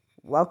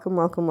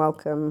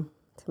welcome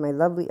to my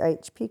lovely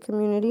IHP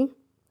community.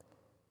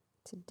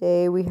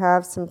 Today we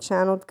have some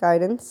channeled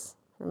guidance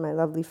from my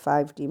lovely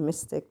 5D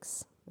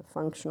mystics, the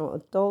functional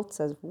adults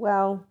as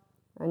well,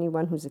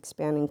 anyone who's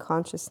expanding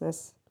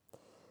consciousness.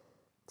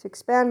 To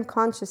expand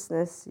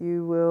consciousness,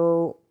 you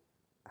will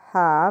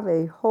have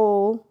a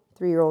whole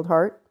 3-year-old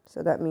heart.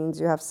 So that means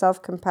you have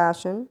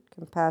self-compassion,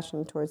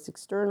 compassion towards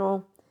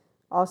external.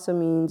 Also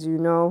means you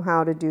know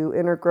how to do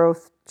inner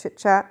growth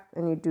chit-chat,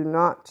 and you do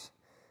not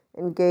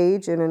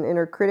engage in an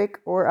inner critic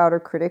or outer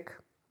critic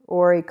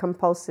or a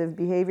compulsive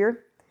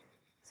behavior.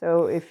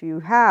 So if you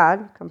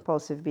had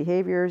compulsive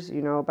behaviors,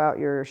 you know about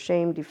your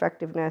shame,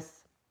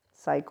 defectiveness,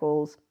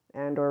 cycles,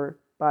 and or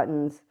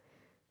buttons.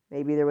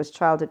 Maybe there was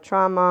childhood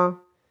trauma.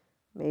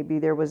 Maybe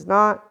there was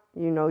not.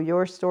 You know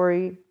your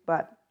story.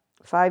 But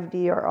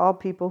 5D are all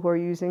people who are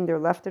using their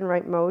left and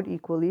right mode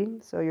equally.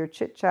 So your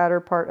chit-chatter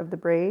part of the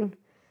brain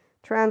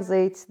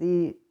translates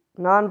the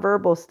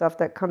nonverbal stuff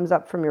that comes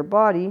up from your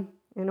body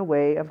in a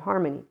way of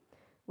harmony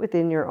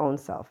within your own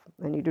self.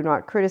 And you do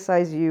not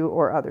criticize you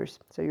or others.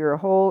 So you're a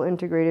whole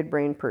integrated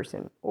brain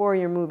person, or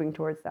you're moving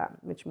towards that,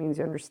 which means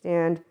you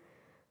understand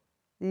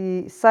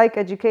the psych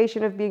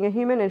education of being a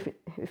human.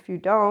 If you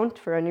don't,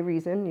 for any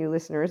reason, you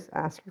listeners,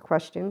 ask your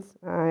questions.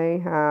 I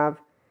have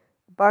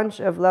a bunch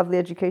of lovely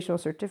educational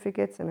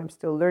certificates, and I'm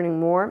still learning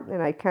more,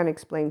 and I can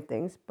explain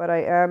things, but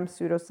I am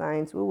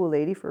pseudoscience woo-woo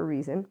lady for a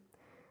reason.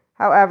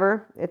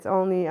 However, it's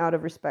only out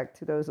of respect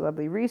to those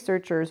lovely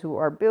researchers who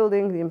are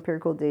building the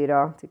empirical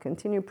data to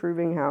continue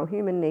proving how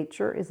human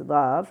nature is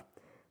love,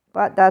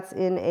 but that's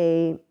in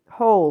a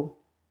whole,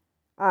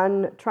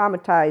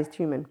 untraumatized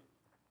human.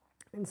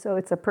 And so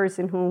it's a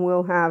person who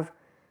will have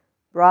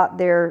brought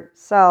their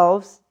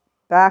selves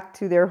back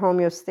to their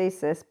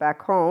homeostasis,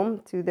 back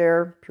home to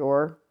their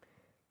pure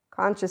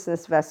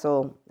consciousness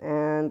vessel.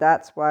 And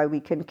that's why we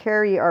can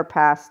carry our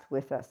past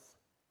with us.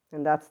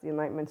 And that's the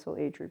Enlightenment Soul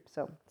Age group.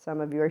 So some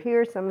of you are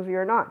here, some of you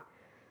are not.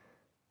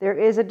 There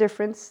is a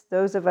difference.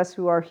 Those of us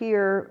who are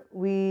here,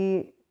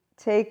 we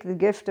take the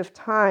gift of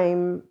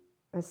time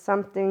as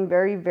something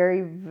very,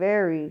 very,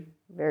 very,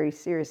 very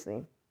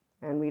seriously.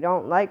 And we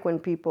don't like when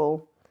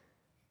people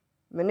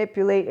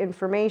manipulate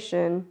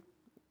information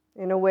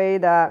in a way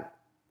that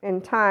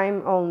in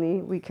time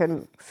only we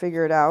can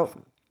figure it out.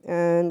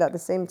 And at the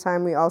same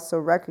time, we also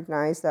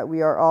recognize that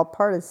we are all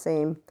part of the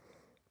same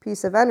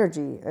piece of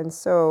energy, and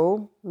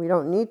so we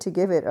don't need to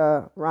give it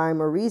a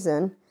rhyme or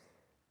reason.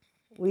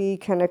 We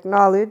can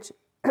acknowledge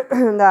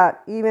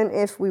that even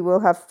if we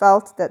will have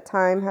felt that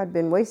time had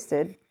been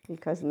wasted,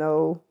 because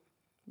no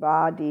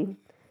body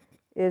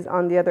is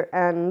on the other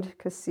end,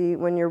 because see,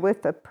 when you're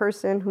with a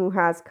person who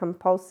has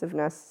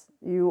compulsiveness,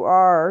 you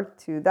are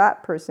to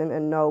that person a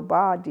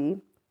nobody,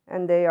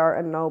 and they are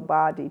a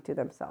nobody to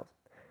themselves.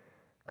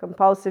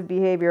 Compulsive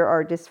behavior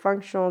are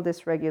dysfunctional,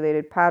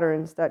 dysregulated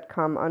patterns that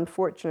come,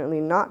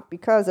 unfortunately, not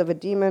because of a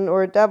demon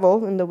or a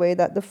devil in the way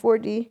that the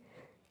 4D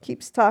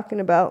keeps talking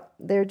about.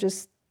 They're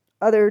just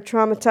other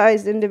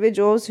traumatized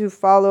individuals who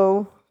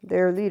follow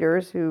their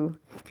leaders who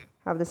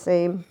have the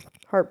same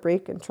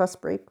heartbreak and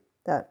trust break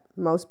that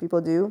most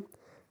people do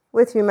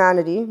with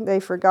humanity.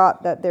 They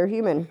forgot that they're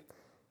human.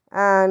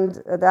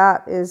 And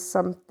that is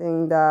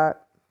something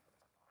that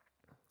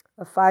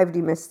a 5D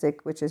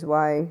mystic, which is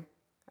why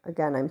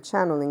again, I'm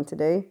channeling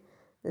today.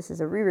 This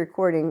is a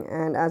re-recording,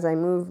 and as I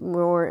move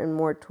more and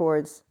more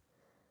towards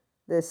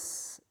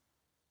this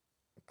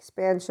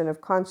expansion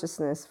of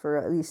consciousness for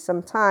at least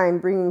some time,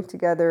 bringing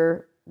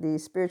together the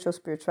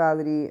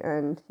spirituality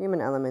and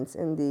human elements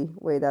in the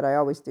way that I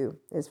always do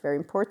is very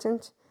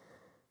important,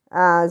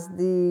 as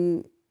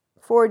the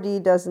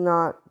 4D does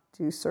not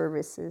do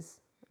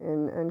services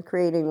in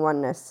creating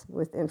oneness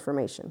with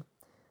information.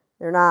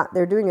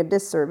 They're doing a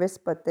disservice,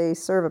 but they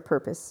serve a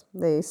purpose.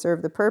 They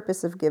serve the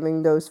purpose of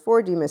giving those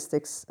 4D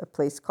mystics a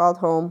place called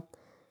home.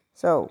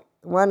 So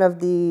one of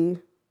the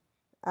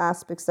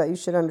aspects that you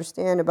should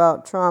understand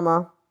about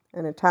trauma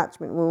and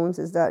attachment wounds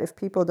is that if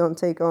people don't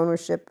take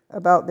ownership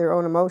about their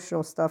own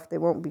emotional stuff, they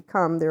won't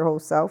become their whole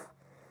self,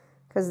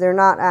 because they're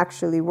not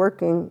actually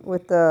working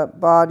with the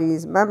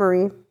body's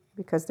memory,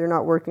 because they're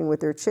not working with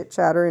their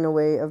chit-chatter in a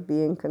way of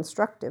being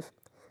constructive.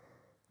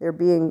 They're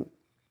being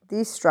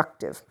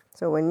destructive.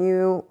 So when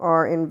you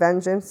are in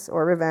vengeance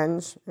or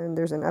revenge, and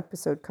there's an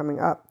episode coming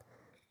up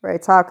where I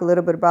talk a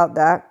little bit about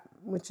that,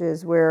 which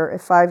is where a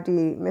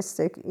 5D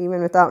mystic,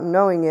 even without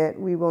knowing it,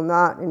 we will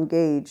not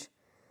engage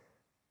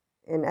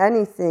in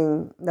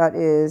anything that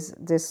is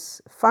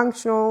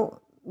dysfunctional,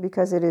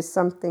 because it is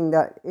something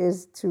that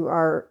is to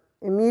our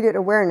immediate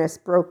awareness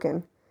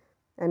broken.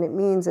 And it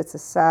means it's a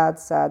sad,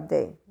 sad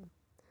day.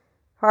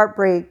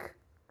 Heartbreak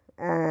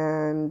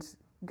and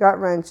gut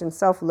wrench and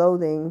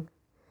self-loathing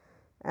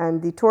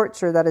and the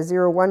torture that a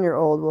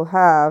 0-1-year-old will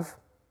have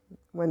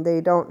when they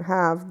don't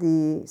have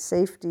the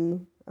safety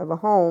of a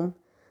home,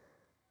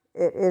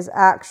 it is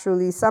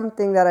actually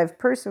something that I've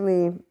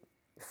personally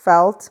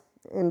felt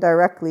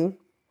indirectly.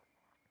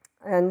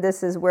 And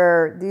this is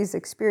where these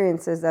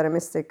experiences that a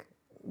mystic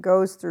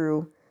goes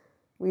through,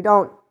 we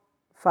don't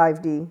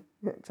 5D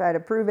try to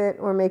prove it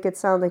or make it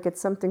sound like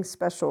it's something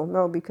special.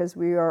 No, because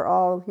we are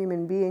all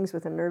human beings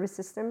with a nervous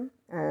system.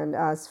 And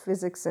as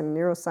physics and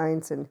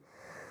neuroscience and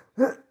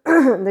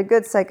the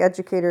good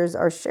psycheducators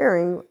are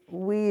sharing,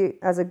 we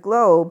as a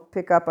globe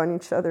pick up on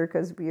each other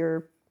because we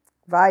are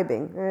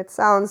vibing. And it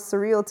sounds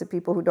surreal to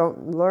people who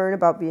don't learn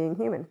about being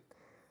human.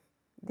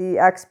 The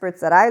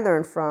experts that I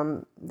learned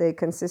from, they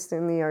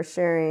consistently are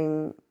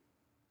sharing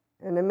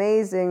an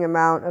amazing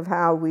amount of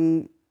how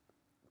we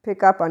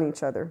pick up on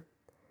each other.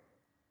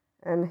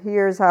 And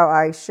here's how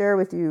I share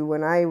with you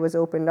when I was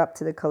opened up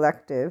to the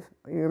collective.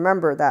 You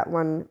remember that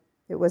one,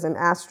 it was an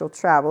astral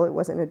travel. It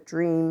wasn't a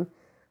dream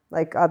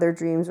like other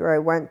dreams where I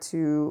went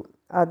to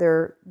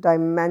other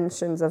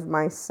dimensions of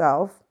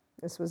myself.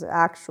 This was an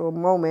actual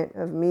moment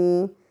of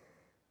me.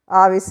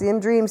 Obviously in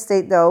dream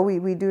state though,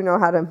 we do know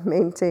how to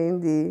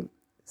maintain the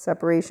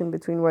separation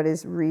between what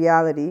is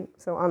reality.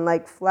 So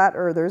unlike flat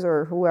earthers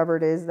or whoever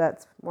it is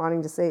that's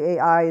wanting to say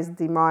AI is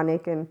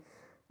demonic and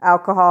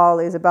alcohol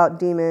is about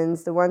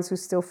demons, the ones who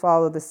still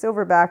follow the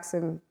silverbacks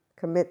and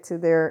commit to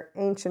their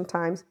ancient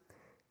times.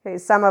 Okay,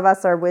 some of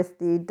us are with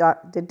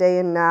the day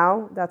and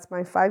now. That's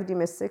my 5D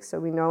mystic, so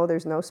we know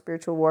there's no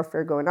spiritual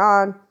warfare going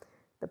on.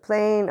 The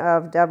plane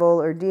of devil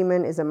or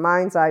demon is a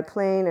mind's eye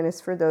plane, and it's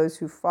for those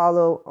who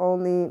follow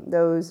only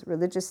those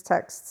religious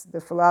texts, the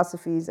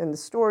philosophies, and the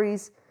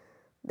stories.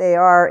 They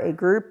are a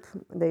group.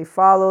 They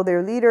follow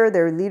their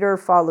leader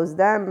follows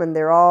them, and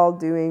they're all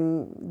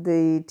doing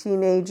the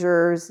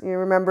teenagers. You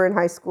remember in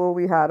high school,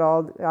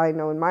 I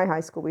know in my high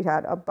school, we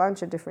had a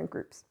bunch of different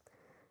groups.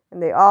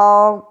 And they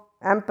all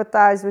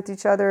empathized with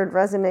each other and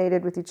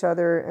resonated with each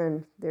other,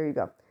 and there you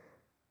go.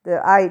 The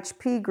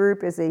IHP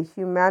group is a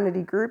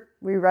humanity group.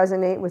 We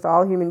resonate with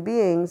all human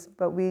beings,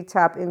 but we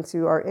tap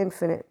into our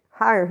infinite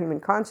higher human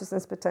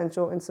consciousness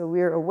potential, and so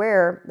we're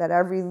aware that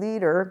every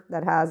leader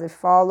that has a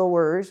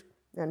followers,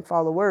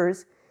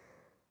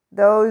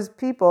 those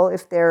people,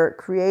 if they're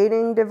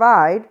creating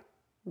divide,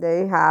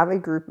 they have a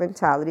group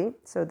mentality.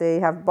 So they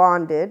have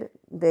bonded,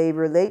 they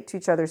relate to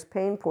each other's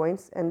pain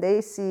points, and they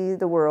see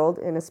the world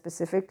in a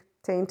specific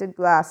tainted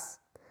glass.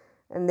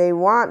 And they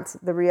want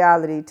the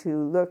reality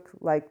to look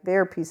like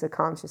their piece of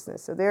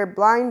consciousness. So they're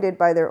blinded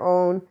by their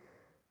own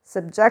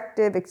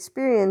subjective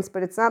experience,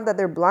 but it's not that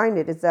they're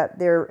blinded, it's that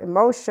their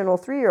emotional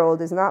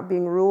 3-year-old is not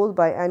being ruled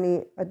by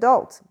any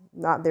adult,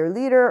 not their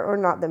leader or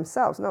not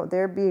themselves. No,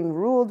 they're being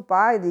ruled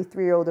by the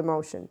 3-year-old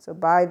emotion. So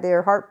by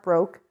their heart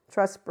broke,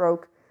 trust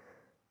broke.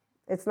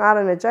 It's not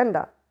an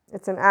agenda.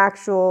 It's an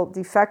actual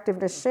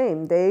defectiveness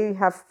shame. They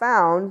have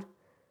found,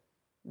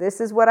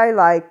 this is what I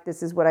like,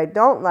 this is what I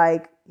don't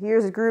like.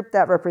 Here's a group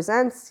that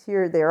represents,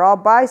 here they're all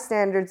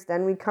bystanders.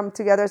 Then we come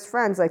together as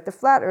friends, like the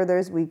flat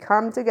earthers. We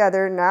come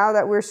together now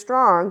that we're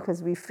strong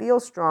because we feel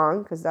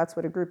strong, because that's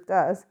what a group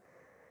does.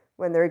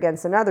 When they're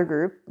against another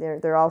group,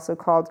 they're also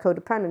called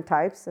codependent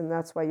types, and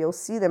that's why you'll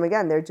see them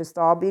again. They're just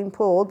all being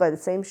pulled by the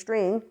same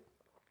string,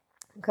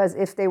 because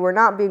if they were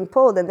not being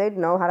pulled, then they'd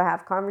know how to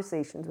have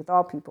conversations with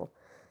all people.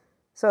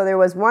 So there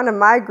was one of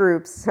my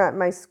groups at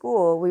my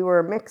school. We were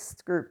a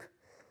mixed group.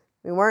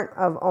 We weren't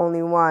of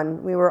only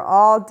one. We were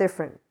all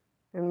different,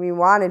 and we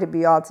wanted to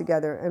be all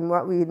together. And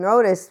what we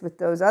noticed with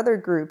those other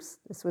groups,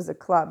 this was a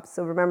club.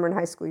 So remember in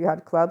high school you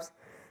had clubs.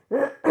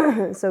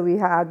 So we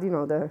had,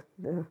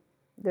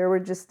 there were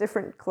just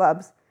different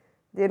clubs,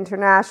 the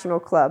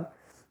international club.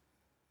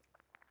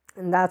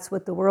 And that's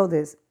what the world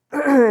is.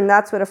 And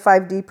that's what a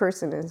 5D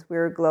person is.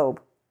 We're a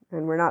globe,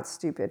 and we're not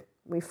stupid.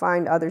 We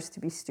find others to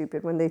be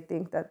stupid when they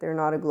think that they're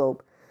not a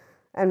globe.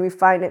 And we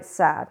find it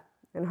sad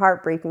and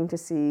heartbreaking to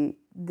see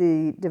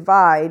the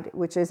divide,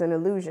 which is an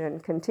illusion,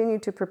 continue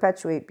to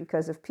perpetuate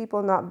because of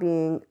people not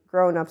being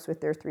grown-ups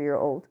with their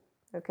 3-year-old.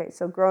 Okay,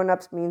 so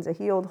grown-ups means a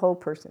healed whole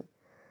person.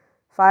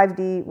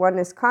 5D,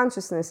 oneness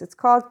consciousness, it's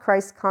called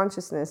Christ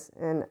consciousness,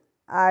 and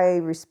I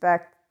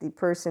respect the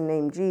person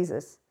named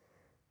Jesus.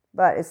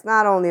 But it's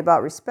not only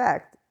about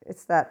respect,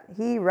 it's that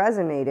he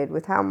resonated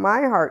with how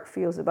my heart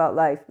feels about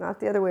life, not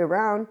the other way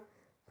around.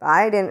 If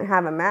I didn't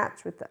have a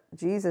match with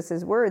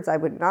Jesus's words, I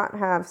would not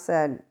have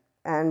said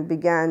and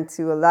began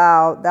to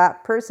allow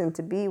that person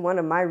to be one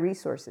of my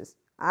resources.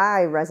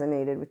 I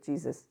resonated with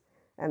Jesus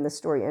and the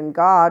story, and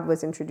God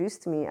was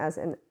introduced to me as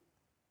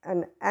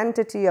an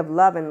entity of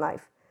love and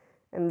life.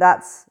 And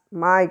that's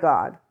my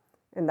God.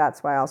 And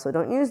that's why I also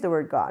don't use the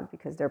word God,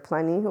 because there are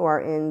plenty who are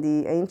in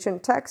the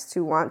ancient texts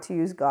who want to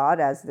use God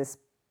as this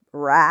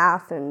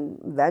wrath and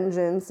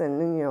vengeance.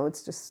 And,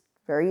 it's just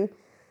very,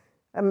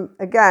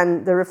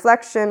 again, the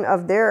reflection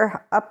of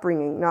their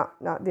upbringing,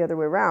 not the other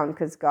way around,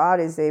 because God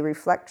is a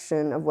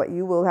reflection of what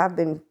you will have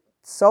been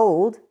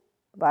sold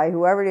by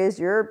whoever it is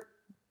your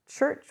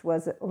church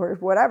was, or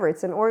whatever.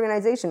 It's an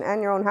organization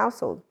and your own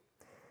household.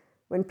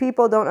 When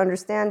people don't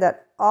understand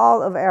that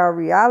all of our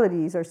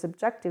realities are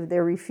subjective,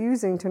 they're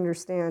refusing to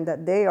understand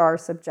that they are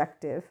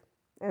subjective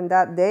and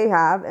that they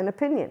have an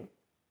opinion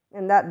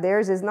and that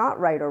theirs is not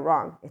right or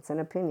wrong. It's an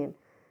opinion.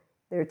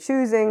 They're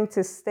choosing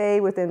to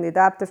stay within the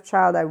adaptive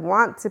child. I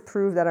want to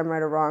prove that I'm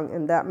right or wrong.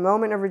 And that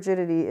moment of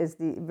rigidity is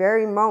the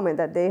very moment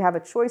that they have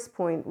a choice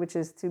point, which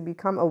is to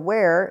become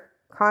aware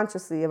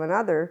consciously of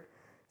another,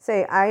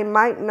 say, I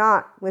might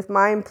not, with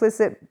my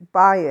implicit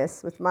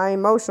bias, with my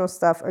emotional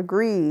stuff,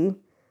 agree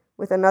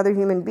with another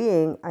human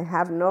being, I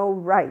have no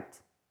right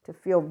to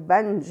feel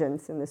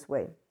vengeance in this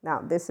way.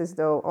 Now, this is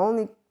though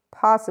only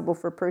possible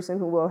for a person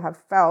who will have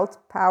felt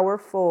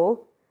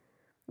powerful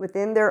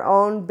within their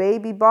own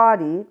baby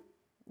body,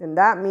 and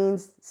that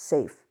means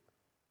safe.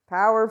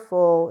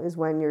 Powerful is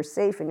when you're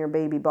safe in your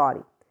baby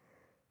body.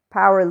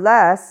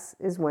 Powerless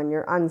is when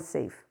you're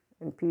unsafe.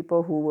 And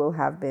people who will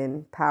have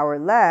been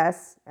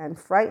powerless and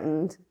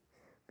frightened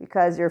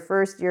because your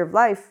first year of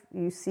life,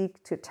 you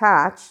seek to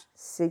attach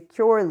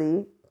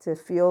securely, to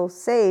feel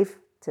safe,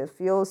 to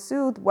feel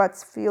soothed.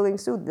 What's feeling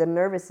soothed? The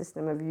nervous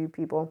system of you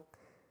people.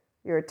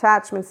 Your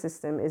attachment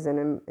system is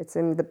it's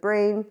in the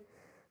brain.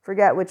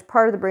 Forget which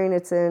part of the brain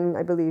it's in.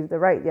 I believe the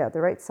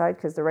right side,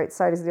 because the right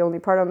side is the only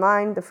part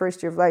online, the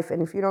first year of life.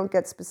 And if you don't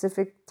get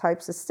specific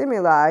types of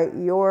stimuli,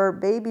 your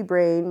baby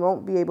brain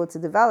won't be able to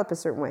develop a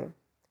certain way.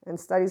 And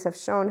studies have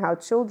shown how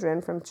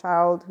children from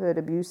childhood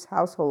abuse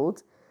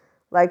households,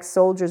 like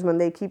soldiers, when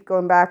they keep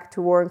going back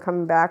to war and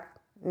coming back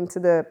into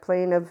the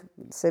plane of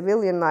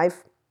civilian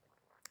life,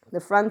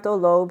 the frontal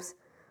lobes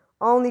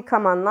only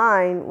come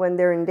online when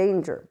they're in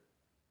danger,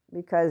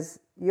 because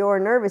your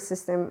nervous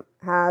system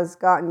has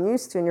gotten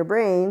used to, in your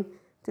brain,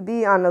 to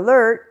be on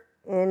alert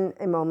in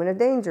a moment of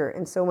danger.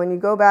 And so when you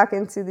go back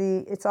into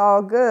the it's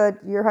all good,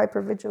 your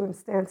hypervigilant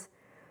stance,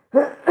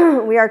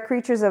 we are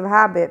creatures of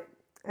habit,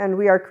 and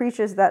we are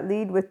creatures that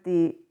lead with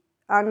the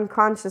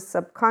unconscious,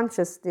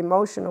 subconscious, the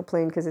emotional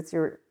plane, because it's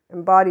your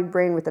embodied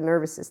brain with the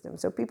nervous system.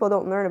 So people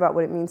don't learn about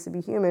what it means to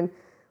be human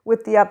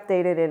with the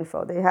updated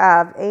info. They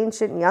have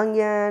ancient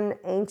Jungian,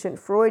 ancient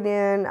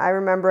Freudian. I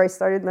remember I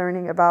started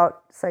learning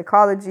about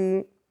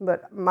psychology,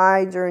 but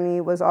my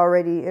journey was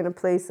already in a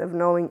place of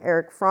knowing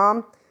Erich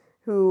Fromm,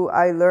 who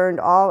I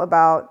learned all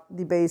about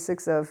the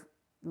basics of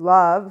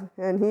love.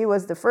 And he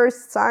was the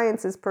first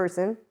sciences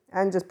person,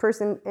 and just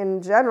person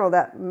in general,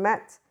 that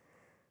met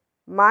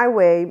my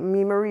way,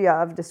 me Maria,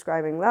 of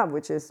describing love,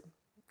 which is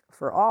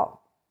for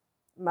all.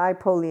 My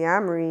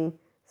polyamory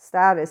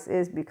status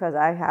is because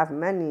I have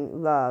many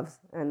loves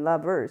and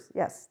lovers.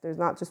 Yes, there's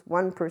not just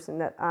one person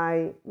that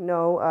I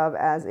know of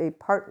as a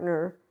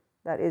partner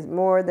that is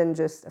more than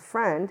just a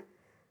friend.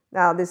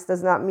 Now, this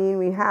does not mean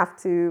we have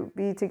to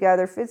be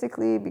together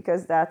physically,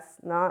 because that's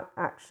not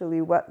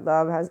actually what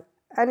love has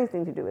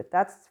anything to do with.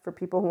 That's for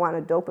people who want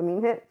a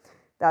dopamine hit.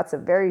 That's a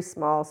very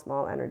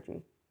small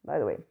energy, by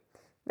the way.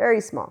 Very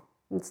small.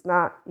 It's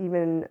not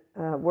even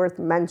worth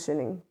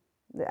mentioning,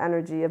 the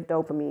energy of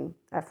dopamine,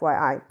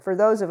 FYI. For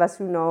those of us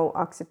who know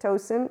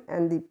oxytocin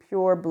and the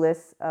pure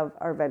bliss of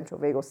our ventral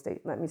vagal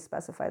state, let me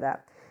specify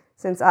that.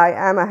 Since I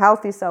am a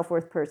healthy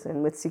self-worth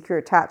person with secure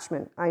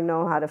attachment, I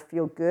know how to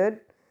feel good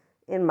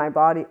in my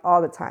body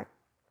all the time.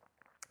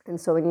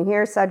 And so when you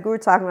hear Sadhguru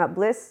talking about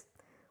bliss,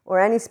 or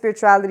any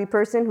spirituality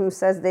person who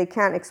says they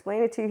can't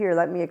explain it to you, here,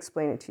 let me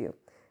explain it to you.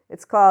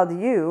 It's called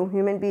you,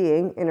 human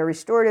being, in a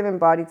restorative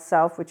embodied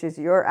self, which is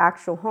your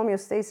actual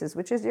homeostasis,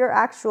 which is your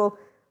actual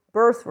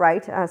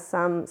birthright, as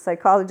some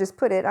psychologists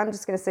put it. I'm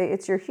just going to say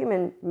it's your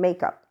human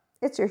makeup.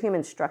 It's your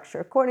human structure,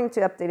 according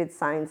to updated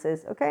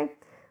sciences, okay?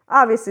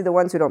 Obviously, the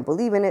ones who don't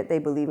believe in it, they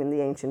believe in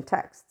the ancient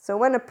text. So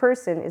when a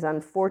person is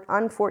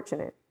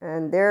unfortunate,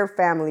 and their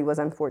family was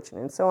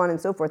unfortunate, and so on and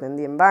so forth, and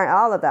the environment,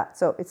 all of that.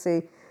 So it's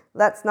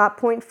let's not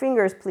point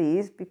fingers,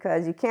 please,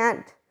 because you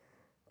can't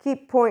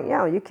keep pointing.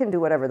 You can do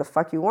whatever the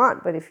fuck you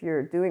want, but if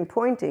you're doing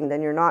pointing,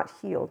 then you're not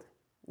healed,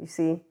 you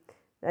see?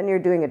 Then you're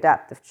doing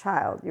adaptive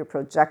child. You're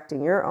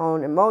projecting your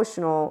own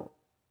emotional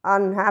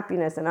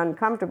unhappiness and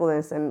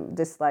uncomfortableness and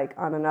dislike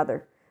on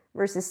another,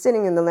 versus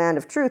sitting in the land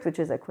of truth, which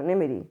is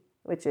equanimity,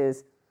 which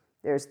is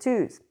there's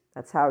twos.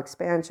 That's how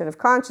expansion of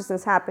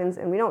consciousness happens,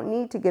 and we don't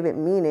need to give it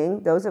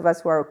meaning. Those of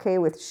us who are okay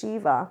with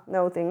Shiva,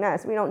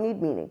 nothingness, we don't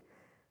need meaning.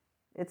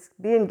 It's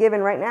being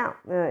given right now.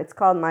 It's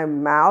called my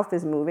mouth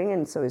is moving,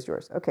 and so is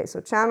yours. Okay,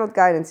 so channeled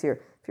guidance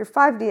here. If you're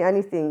 5D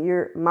anything,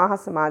 you're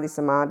Mahasamadhi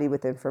Samadhi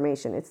with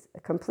information. It's a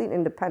complete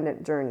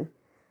independent journey.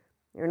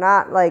 You're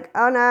not like,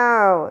 oh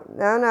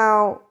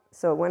no.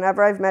 So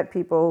whenever I've met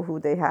people who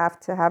they have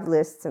to have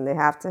lists, and they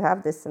have to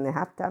have this, and they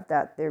have to have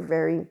that, they're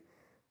very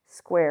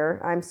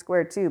square. I'm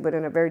square too, but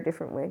in a very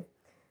different way.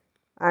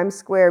 I'm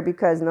square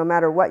because no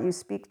matter what you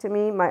speak to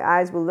me, my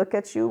eyes will look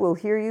at you, will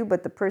hear you,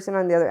 but the person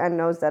on the other end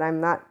knows that I'm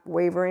not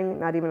wavering,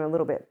 not even a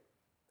little bit.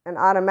 And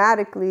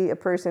automatically a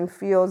person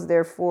feels,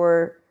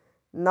 therefore,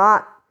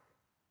 not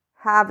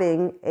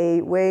having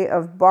a way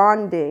of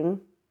bonding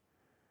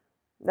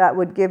that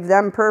would give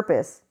them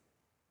purpose,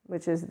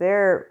 which is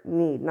their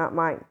need, not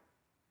mine.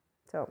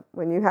 So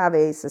when you have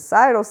a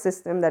societal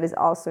system that is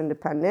also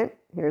independent,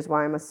 here's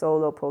why I'm a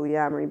solo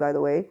polyamory, by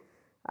the way.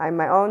 I'm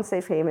my own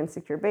safe haven,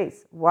 secure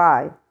base.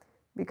 Why?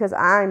 Because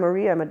I,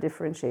 Maria, am a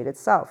differentiated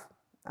self.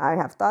 I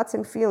have thoughts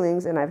and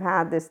feelings, and I've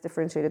had this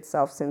differentiated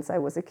self since I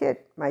was a kid.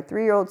 My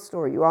 3-year-old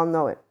story, you all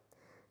know it.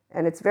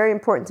 And it's very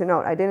important to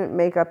note, I didn't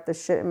make up the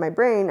shit in my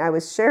brain. I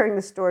was sharing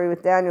the story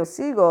with Daniel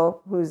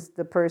Siegel, who's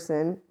the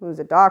person who's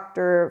a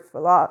doctor,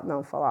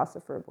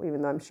 philosopher,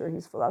 even though I'm sure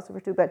he's a philosopher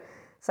too, but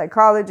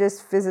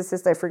psychologist,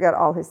 physicist, I forget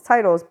all his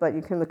titles, but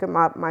you can look him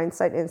up,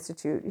 Mindsight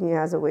Institute. He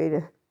has a way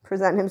to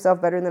present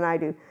himself better than I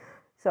do.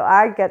 So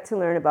I get to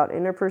learn about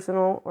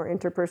interpersonal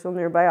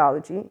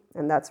neurobiology,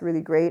 and that's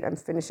really great. I'm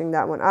finishing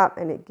that one up,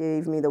 and it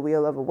gave me the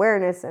wheel of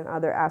awareness and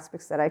other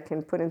aspects that I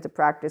can put into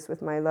practice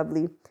with my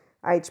lovely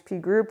IHP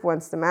group.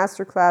 Once the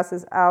masterclass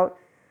is out,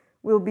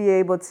 we'll be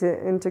able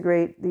to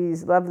integrate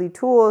these lovely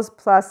tools.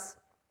 Plus,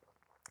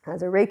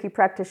 as a Reiki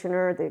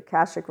practitioner, the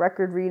Akashic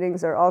record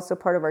readings are also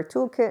part of our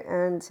toolkit,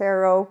 and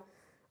tarot,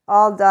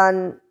 all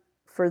done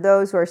for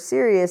those who are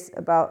serious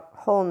about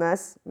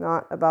wholeness,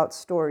 not about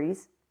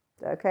stories.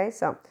 Okay,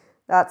 so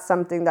that's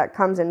something that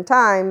comes in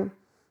time.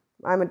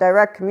 I'm a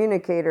direct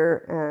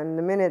communicator, and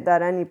the minute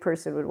that any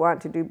person would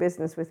want to do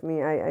business with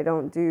me, I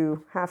don't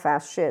do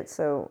half-ass shit.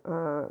 So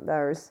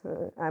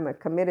I'm a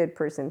committed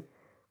person,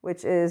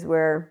 which is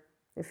where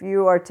if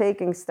you are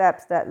taking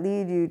steps that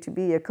lead you to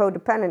be a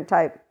codependent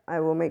type, I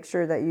will make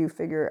sure that you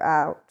figure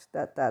out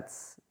that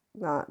that's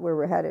not where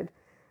we're headed,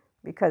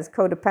 because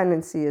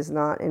codependency is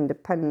not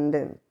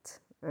independent.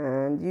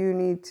 And you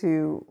need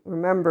to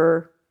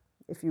remember,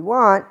 if you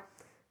want,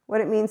 what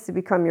it means to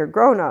become your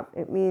grown-up.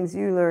 It means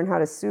you learn how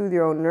to soothe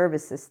your own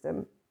nervous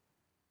system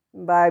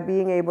by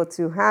being able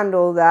to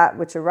handle that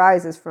which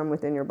arises from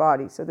within your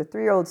body. So the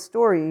 3-year-old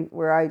story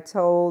where I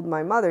told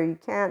my mother, you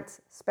can't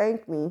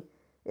spank me,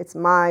 it's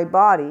my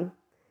body.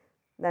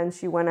 Then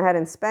she went ahead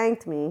and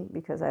spanked me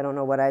because I don't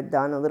know what I'd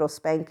done, a little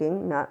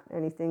spanking, not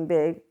anything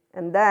big.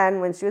 And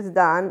then when she was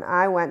done,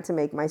 I went to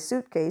make my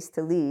suitcase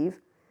to leave.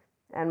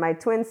 And my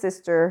twin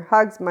sister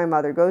hugs my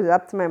mother, goes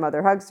up to my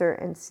mother, hugs her,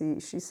 and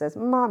she says,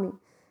 "Mommy,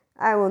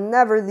 I will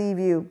never leave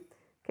you."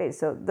 Okay,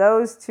 so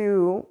those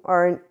two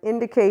are an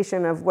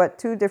indication of what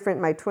two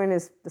different, my twin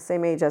is the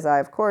same age as I,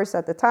 of course,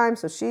 at the time.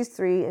 So she's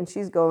 3, and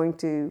she's going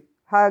to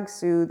hug,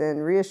 soothe,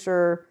 and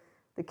reassure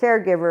the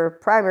caregiver,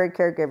 primary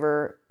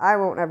caregiver, I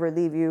won't ever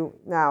leave you.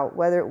 Now,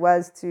 whether it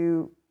was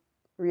to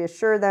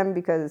reassure them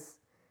because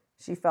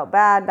she felt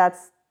bad,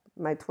 that's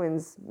my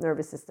twin's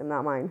nervous system,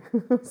 not mine.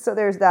 So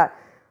there's that.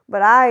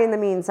 But I, in the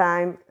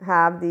meantime,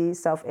 have the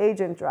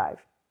self-agent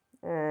drive.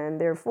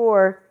 And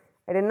therefore,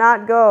 I did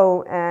not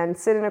go and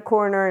sit in a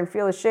corner and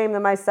feel ashamed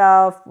of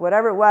myself.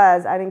 Whatever it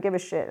was, I didn't give a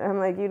shit. I'm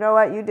like, you know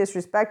what? You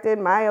disrespected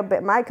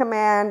my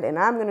command, and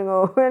I'm going to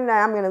go and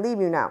I'm going to leave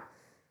you now.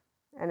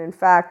 And in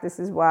fact, this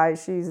is why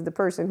she's the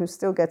person who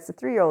still gets the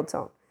 3-year-old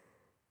tone.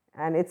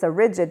 And it's a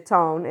rigid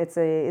tone. It's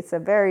a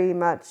very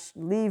much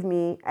leave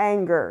me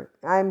anger.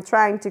 I'm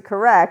trying to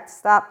correct.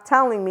 Stop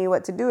telling me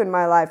what to do in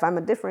my life. I'm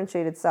a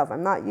differentiated self.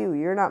 I'm not you.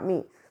 You're not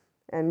me.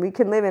 And we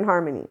can live in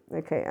harmony.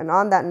 Okay. And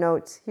on that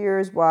note,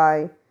 here's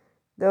why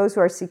those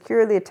who are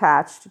securely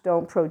attached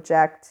don't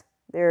project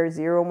their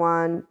 0,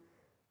 1,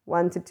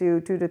 1 to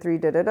 2, 2 to 3,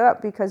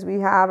 because we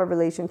have a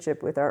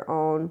relationship with our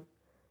own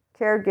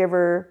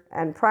caregiver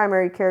and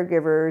primary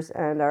caregivers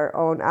and our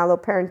own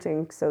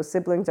alloparenting. So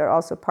siblings are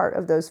also part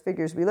of those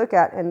figures we look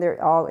at, and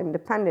they're all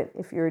independent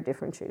if you're a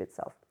differentiated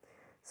self.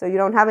 So you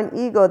don't have an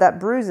ego that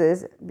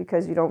bruises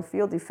because you don't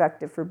feel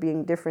defective for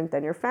being different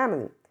than your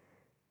family.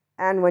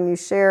 And when you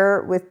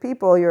share with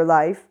people your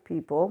life,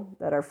 people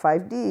that are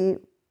 5D,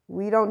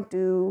 we don't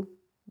do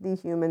the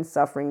human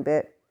suffering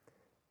bit.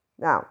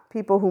 Now,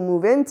 people who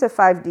move into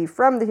 5D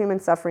from the human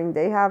suffering,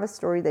 they have a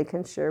story they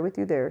can share with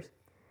you theirs.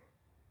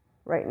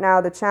 Right now,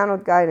 the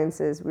channeled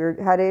guidance is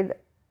we're headed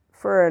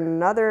for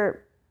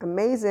another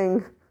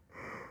amazing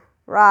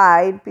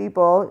ride.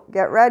 People,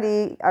 get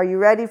ready. Are you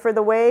ready for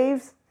the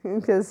waves?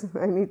 Because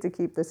I need to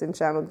keep this in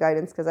channeled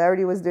guidance, because I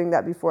already was doing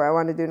that before. I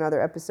want to do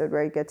another episode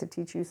where I get to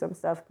teach you some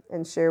stuff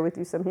and share with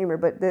you some humor,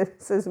 but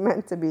this is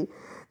meant to be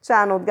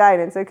channeled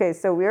guidance. Okay,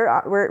 so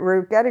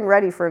we're getting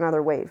ready for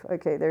another wave.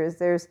 Okay,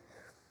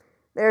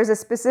 there's a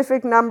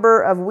specific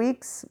number of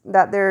weeks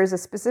that there's a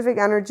specific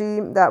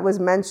energy that was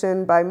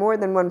mentioned by more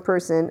than one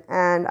person,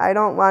 and I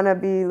don't want to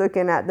be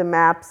looking at the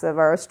maps of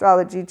our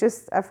astrology,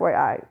 just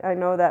FYI. I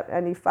know that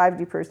any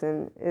 5D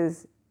person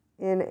is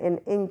in an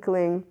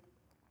inkling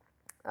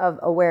of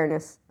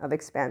awareness, of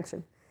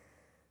expansion.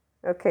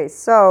 Okay,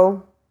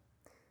 so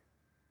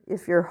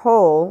if you're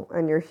whole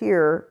and you're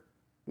here,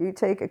 you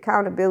take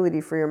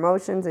accountability for your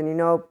emotions, and you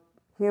know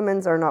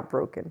humans are not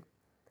broken.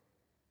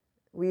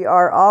 We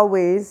are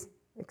always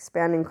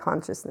expanding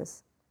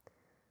consciousness.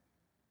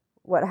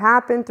 What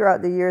happened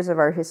throughout the years of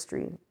our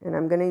history, and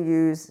I'm going to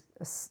use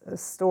a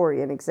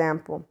story, an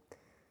example.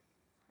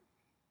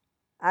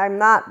 I'm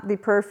not the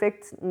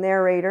perfect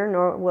narrator,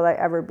 nor will I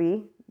ever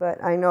be,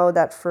 but I know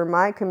that for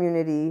my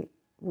community,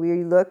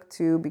 we look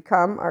to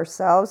become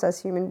ourselves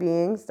as human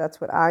beings. That's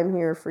what I'm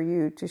here for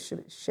you to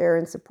share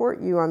and support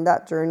you on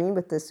that journey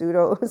with the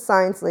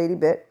pseudoscience lady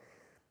bit.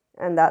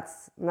 And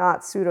that's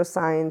not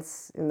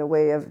pseudoscience in the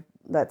way of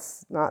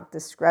let's not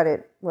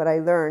discredit what I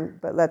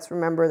learned, but let's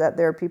remember that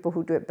there are people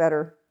who do it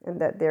better and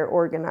that they're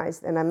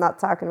organized. And I'm not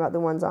talking about the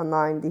ones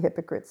online, the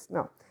hypocrites. No,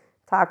 I'm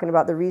talking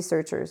about the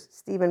researchers,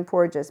 Stephen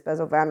Porges,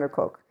 Bezel van der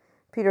Kolk,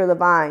 Peter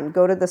Levine,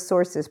 go to the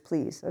sources,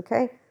 please,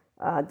 okay?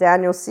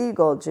 Daniel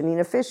Siegel,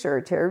 Janina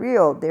Fisher, Terry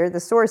Real, they're the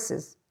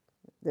sources,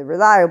 the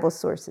reliable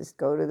sources.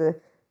 Go to the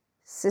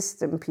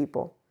system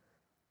people.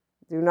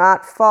 Do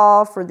not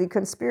fall for the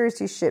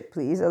conspiracy shit,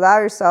 please. Allow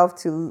yourself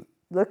to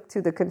look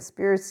to the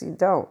conspiracy.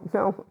 Don't.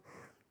 No.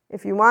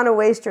 If you want to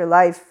waste your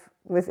life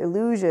with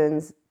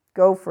illusions,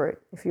 go for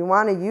it. If you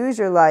want to use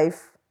your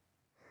life,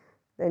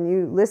 then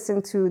you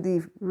listen to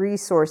the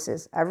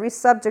resources. Every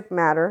subject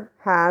matter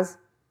has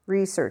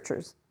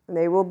researchers, and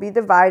they will be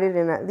divided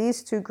in at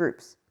least two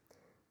groups.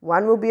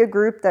 One will be a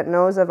group that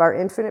knows of our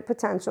infinite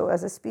potential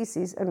as a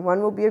species, and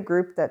one will be a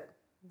group that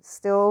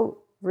still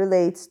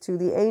relates to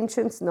the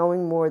ancients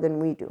knowing more than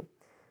we do.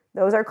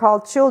 Those are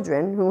called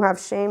children who have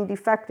shame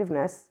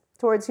defectiveness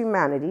towards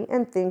humanity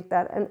and think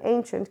that an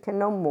ancient can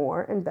know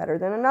more and better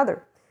than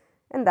another.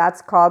 And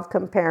that's called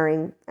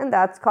comparing, and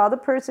that's called a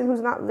person who's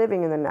not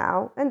living in the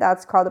now, and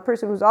that's called a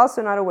person who's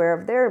also not aware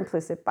of their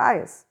implicit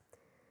bias,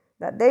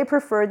 that they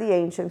prefer the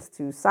ancients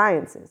to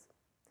sciences.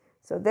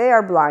 So they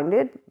are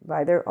blinded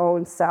by their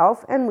own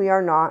self, and we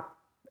are not,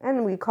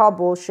 and we call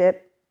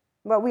bullshit,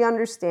 but we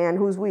understand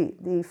who's we.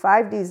 The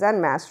 5D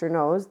Zen master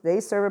knows they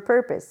serve a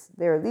purpose.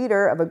 They're a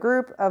leader of a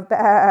group of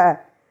bah,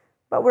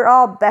 but we're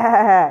all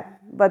bah.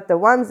 But the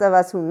ones of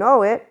us who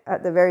know it,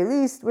 at the very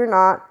least, we're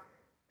not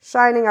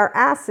shining our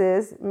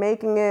asses,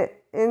 making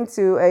it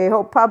into a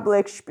whole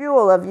public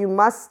spiel of you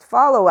must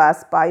follow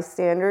us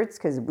bystanders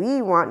because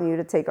we want you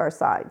to take our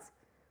sides,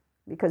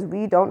 because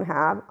we don't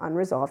have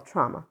unresolved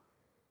trauma.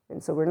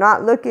 And so we're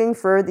not looking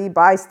for the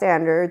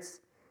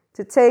bystanders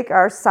to take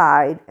our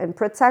side and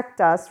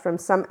protect us from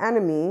some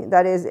enemy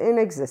that is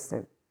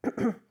inexistent.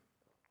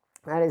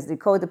 That is the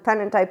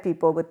codependent type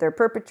people with their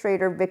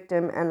perpetrator,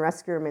 victim, and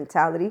rescuer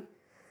mentality.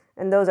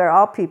 And those are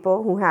all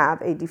people who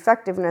have a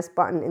defectiveness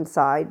button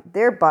inside,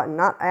 their button,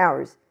 not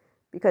ours,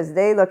 because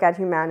they look at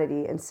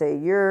humanity and say,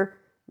 you're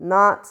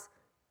not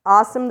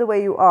awesome the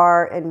way you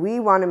are, and we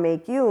want to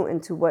make you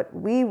into what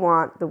we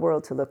want the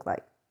world to look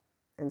like.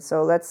 And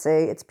so let's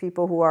say it's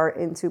people who are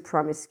into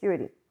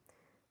promiscuity.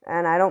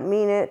 And I don't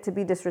mean it to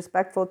be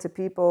disrespectful to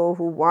people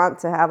who want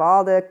to have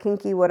all the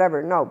kinky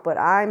whatever. No, but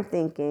I'm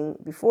thinking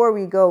before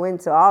we go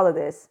into all of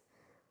this,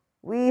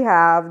 we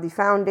have the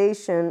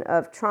foundation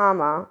of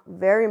trauma,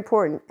 very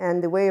important,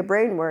 and the way a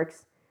brain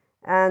works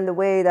and the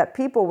way that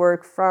people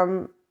work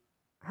from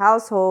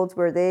households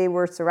where they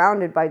were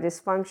surrounded by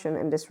dysfunction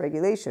and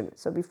dysregulation.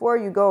 So before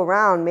you go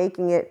around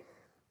making it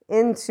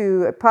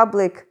into a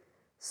public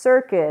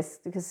circus,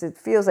 because it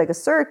feels like a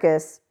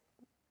circus,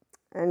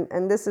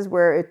 and this is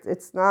where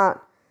it's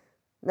not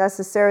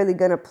necessarily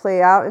going to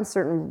play out in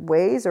certain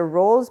ways or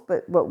roles,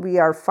 but what we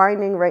are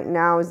finding right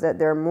now is that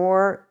there are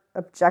more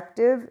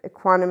objective,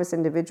 equanimous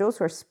individuals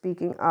who are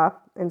speaking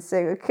up and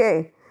saying,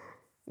 okay,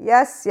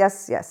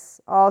 yes,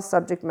 all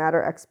subject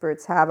matter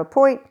experts have a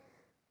point.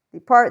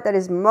 The part that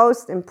is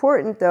most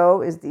important,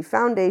 though, is the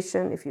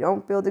foundation. If you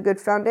don't build a good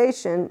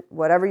foundation,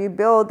 whatever you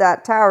build,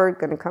 that tower is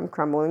going to come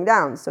crumbling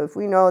down. So if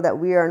we know that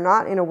we are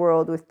not in a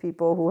world with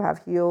people who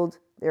have healed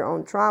their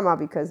own trauma,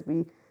 because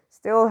we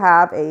still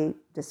have a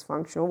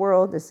dysfunctional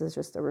world, this is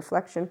just a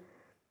reflection,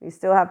 we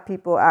still have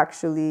people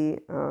actually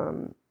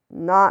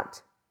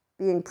not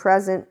being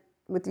present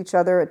with each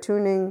other,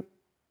 attuning.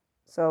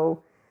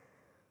 So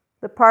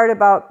the part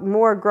about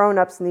more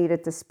grown-ups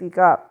needed to speak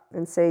up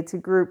and say to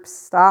groups,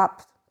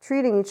 stop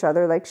treating each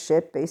other like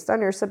shit based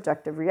on your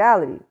subjective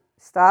reality.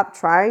 Stop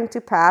trying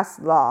to pass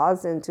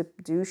laws and to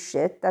do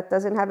shit that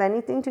doesn't have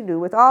anything to do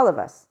with all of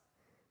us.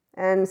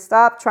 And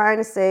stop trying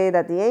to say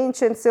that the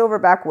ancient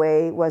silverback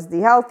way was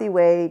the healthy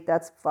way.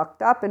 That's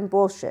fucked up and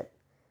bullshit.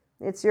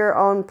 It's your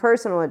own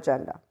personal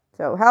agenda.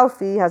 So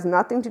healthy has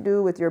nothing to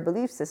do with your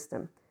belief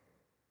system.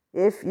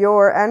 If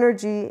your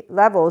energy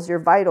levels, your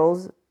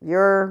vitals,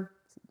 your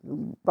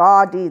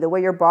body, the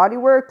way your body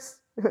works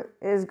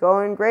is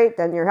going great,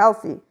 then you're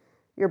healthy.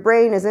 Your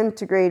brain is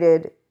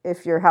integrated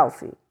if you're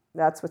healthy.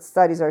 That's what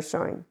studies are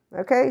showing.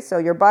 Okay, so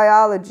your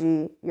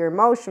biology, your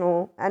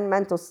emotional and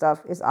mental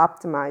stuff is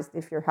optimized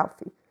if you're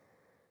healthy.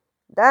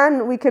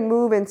 Then we can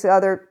move into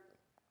other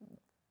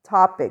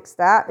topics.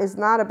 That is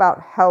not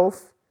about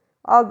health,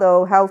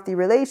 although healthy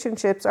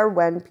relationships are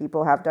when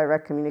people have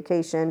direct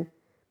communication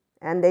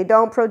and they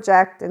don't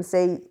project and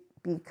say,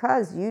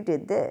 because you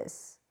did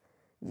this,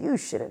 you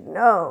should have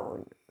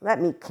known.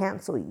 Let me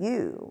cancel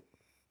you.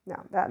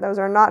 No, those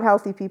are not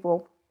healthy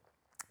people.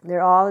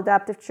 They're all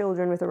adaptive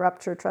children with a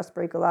rupture, trust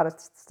break, a lot of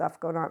stuff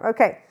going on.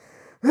 Okay,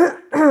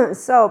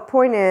 so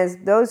point is,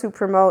 those who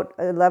promote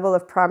a level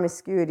of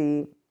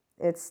promiscuity,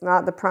 it's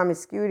not the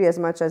promiscuity as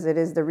much as it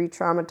is the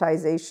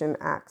re-traumatization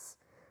acts.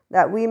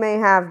 That we may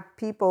have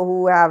people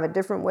who have a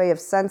different way of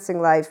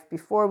sensing life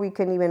before we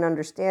can even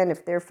understand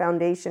if their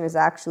foundation is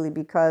actually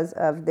because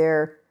of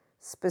their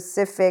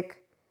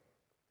specific,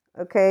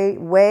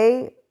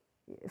 way.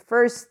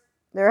 First,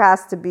 there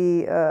has to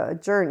be a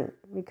journey,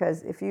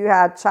 because if you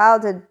had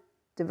childhood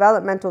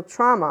developmental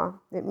trauma,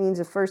 it means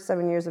the first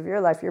 7 years of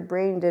your life, your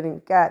brain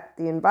didn't get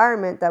the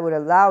environment that would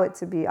allow it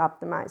to be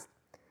optimized.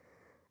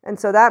 And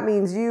so that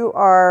means you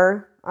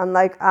are,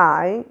 unlike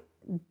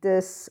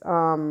this,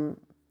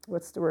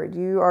 what's the word?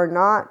 You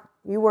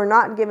were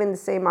not given the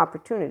same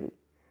opportunity.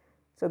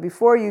 So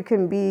before you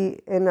can be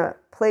in a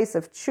place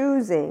of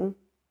choosing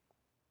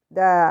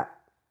that,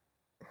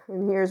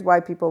 and here's why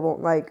people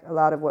won't like a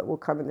lot of what will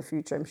come in the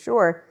future, I'm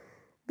sure,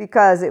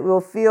 because it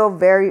will feel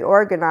very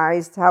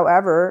organized.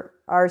 However,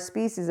 our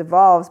species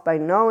evolves by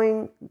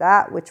knowing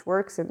that which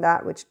works and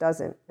that which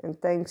doesn't.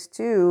 And thanks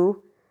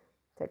to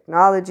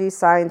technology,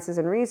 sciences,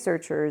 and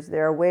researchers,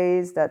 there are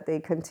ways that they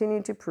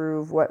continue to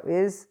prove what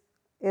is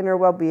inner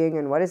well-being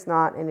and what is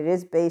not, and it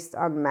is based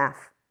on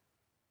math,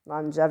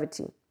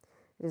 longevity.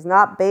 It is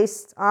not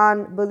based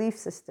on belief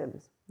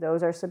systems.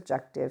 Those are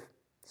subjective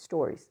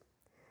stories.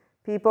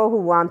 People who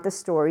want the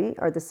story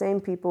are the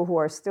same people who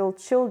are still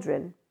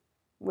children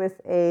with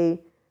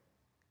a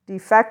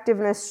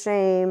defectiveness,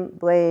 shame,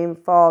 blame,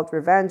 fault,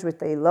 revenge,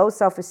 with a low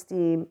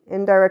self-esteem,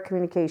 indirect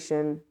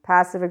communication,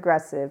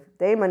 passive-aggressive.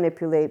 They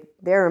manipulate.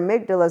 Their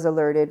amygdala is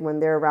alerted when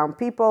they're around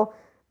people.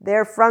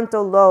 Their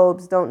frontal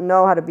lobes don't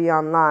know how to be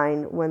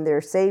online when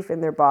they're safe in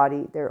their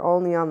body. They're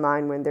only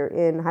online when they're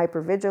in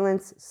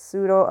hypervigilance,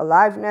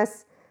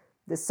 pseudo-aliveness,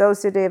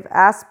 dissociative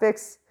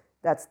aspects.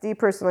 That's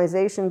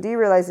depersonalization,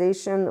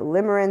 derealization,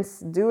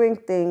 limerence, doing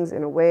things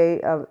in a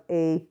way of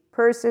a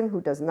person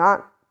who does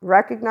not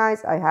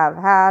recognize I have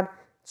had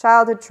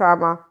childhood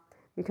trauma,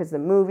 because the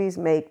movies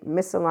make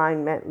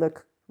misalignment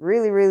look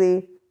really,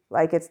 really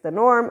like it's the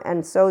norm.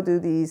 And so do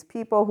these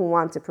people who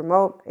want to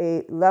promote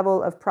a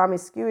level of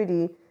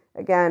promiscuity.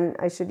 Again,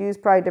 I should use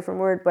probably a different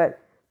word,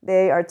 but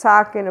they are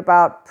talking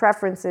about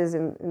preferences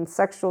in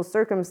sexual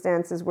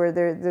circumstances where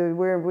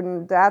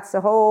that's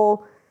a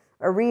whole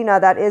arena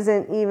that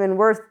isn't even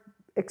worth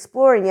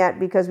exploring yet,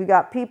 because we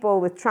got people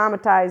with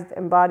traumatized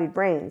embodied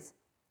brains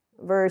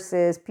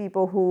versus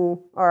people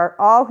who are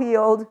all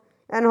healed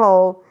and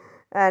whole.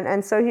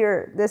 And so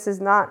here, this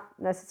is not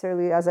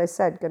necessarily, as I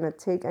said, going to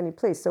take any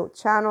place. So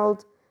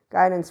channeled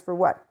guidance for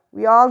what?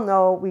 We all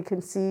know we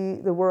can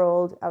see the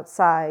world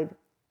outside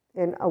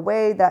in a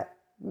way that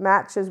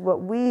matches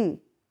what we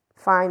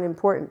find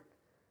important.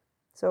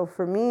 So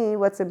for me,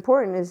 what's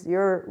important is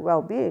your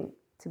well-being.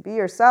 To be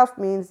yourself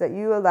means that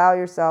you allow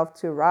yourself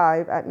to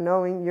arrive at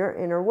knowing your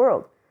inner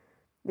world,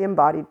 the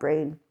embodied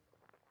brain.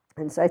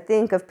 And so I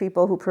think of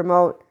people who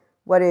promote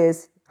what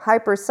is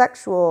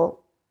hypersexual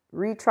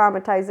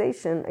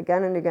re-traumatization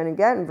again and again and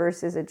again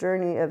versus a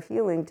journey of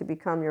healing to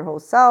become your whole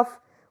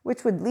self,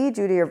 which would lead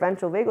you to your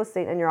ventral vagal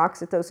state and your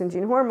oxytocin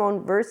gene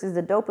hormone, versus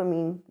the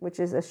dopamine, which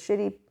is a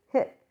shitty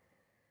hit.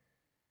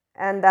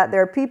 And that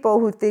there are people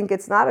who think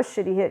it's not a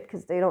shitty hit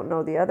because they don't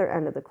know the other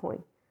end of the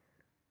coin.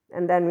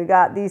 And then we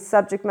got these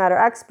subject matter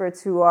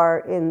experts who are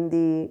in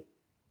the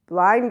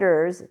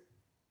blinders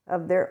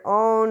of their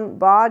own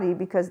body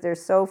because they're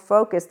so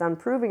focused on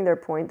proving their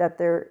point that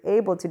they're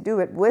able to do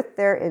it with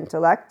their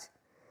intellect,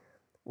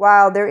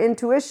 while their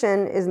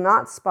intuition is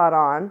not spot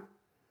on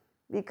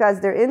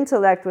because their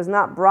intellect was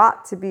not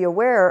brought to be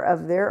aware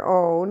of their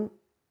own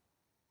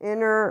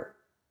inner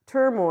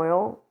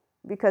turmoil,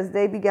 because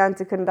they began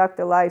to conduct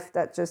a life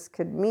that just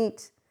could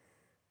meet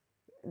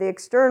the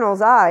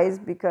external's eyes,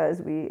 because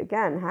we,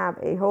 again, have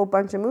a whole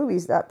bunch of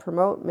movies that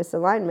promote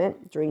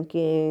misalignment,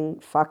 drinking,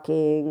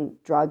 fucking,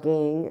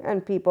 drugging,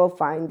 and people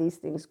find these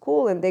things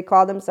cool, and they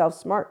call themselves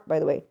smart, by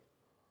the way.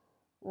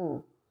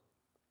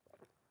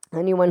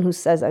 Anyone who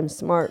says I'm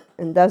smart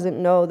and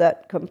doesn't know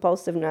that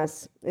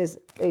compulsiveness is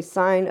a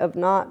sign of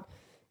not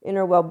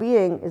inner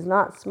well-being is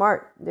not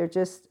smart. They're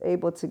just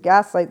able to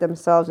gaslight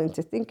themselves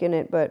into thinking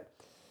it, but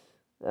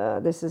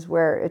this is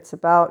where it's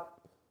about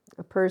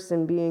a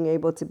person being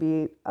able to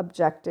be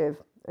objective.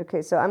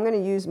 Okay, so I'm going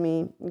to use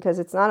me because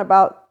it's not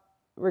about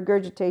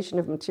regurgitation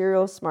of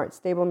material, smart,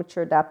 stable,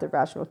 mature, adaptive,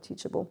 rational,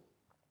 teachable.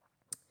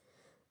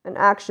 And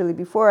actually,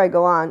 before I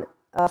go on,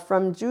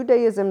 from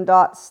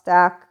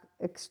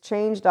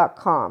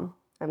judaism.stackexchange.com,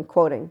 I'm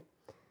quoting,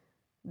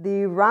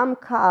 the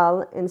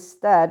Ramchal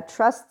instead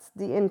trusts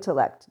the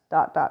intellect, ...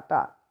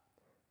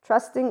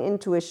 Trusting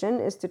intuition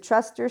is to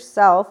trust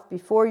yourself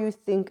before you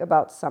think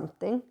about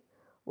something,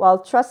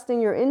 while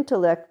trusting your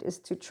intellect is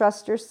to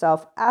trust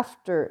yourself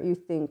after you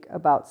think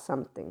about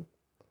something.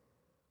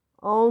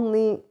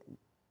 Only ...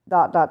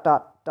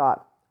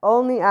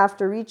 Only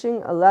after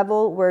reaching a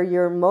level where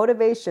your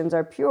motivations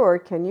are pure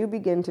can you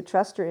begin to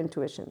trust your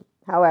intuition.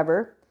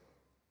 However,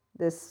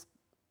 this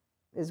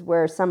is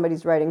where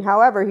somebody's writing,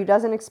 however, he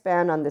doesn't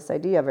expand on this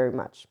idea very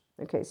much.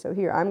 Okay, so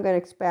here I'm going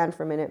to expand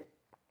for a minute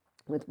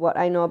with what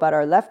I know about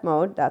our left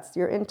mode. That's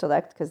your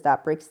intellect, because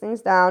that breaks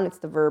things down. It's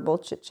the verbal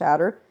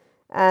chit-chatter.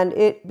 And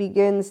it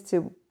begins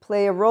to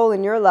play a role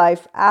in your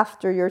life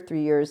after your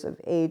 3 years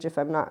of age. If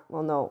I'm not,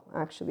 well, no,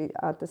 actually,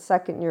 at the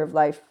second year of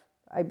life,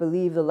 I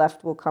believe the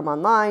left will come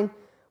online,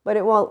 but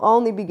it will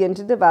only begin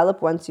to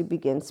develop once you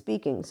begin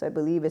speaking. So I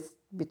believe it's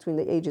between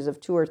the ages of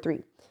 2 or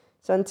 3.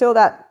 So until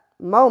that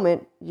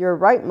moment, your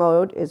right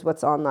mode is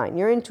what's online.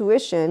 Your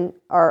intuition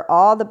are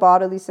all the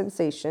bodily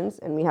sensations,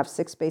 and we have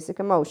 6 basic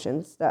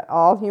emotions that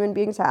all human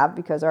beings have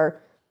because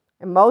our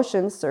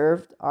emotions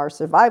served our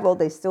survival.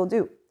 They still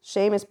do.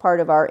 Shame is part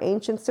of our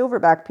ancient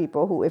silverback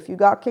people who, if you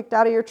got kicked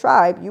out of your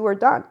tribe, you were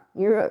done.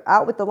 You're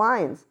out with the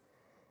lions.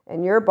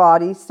 And your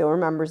body still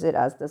remembers it,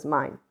 as does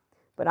mine.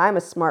 But I'm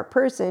a smart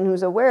person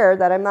who's aware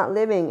that I'm not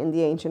living in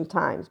the ancient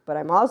times, but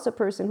I'm also a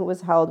person who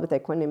was held with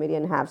equanimity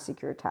and have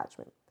secure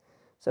attachment.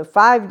 So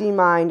 5D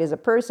mind is a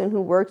person who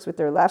works with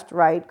their left,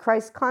 right,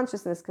 Christ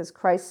consciousness, because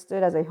Christ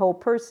stood as a whole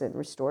person,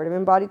 restorative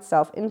embodied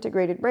self,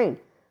 integrated brain.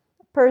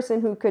 A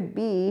person who could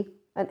be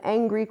an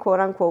angry, quote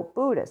unquote,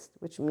 Buddhist,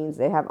 which means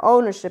they have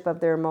ownership of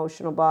their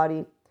emotional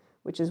body,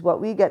 which is what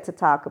we get to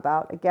talk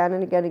about again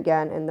and again and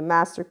again. And the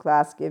master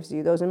class gives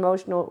you those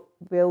emotional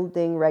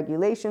building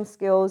regulation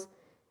skills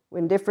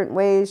in different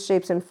ways,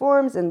 shapes, and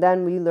forms. And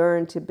then we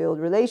learn to build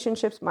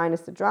relationships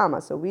minus the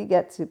drama. So we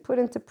get to put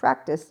into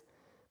practice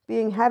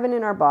being heaven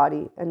in our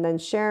body and then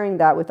sharing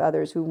that with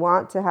others who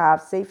want to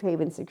have safe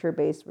haven,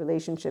 secure-based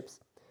relationships.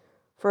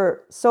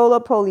 For solo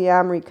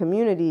polyamory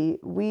community,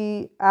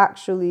 we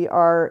actually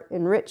are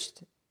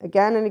enriched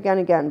again and again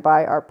and again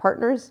by our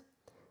partners,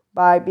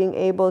 by being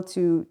able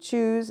to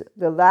choose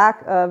the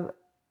lack of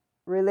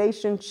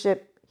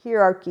relationship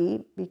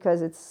hierarchy,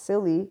 because it's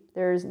silly.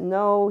 There's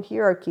no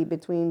hierarchy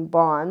between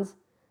bonds.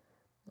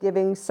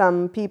 Giving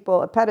some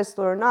people a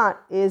pedestal or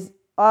not is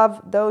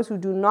of those who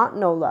do not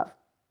know love,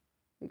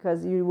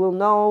 because you will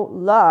know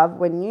love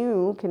when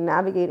you can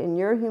navigate in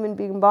your human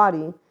being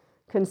body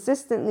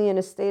consistently in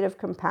a state of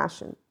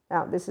compassion.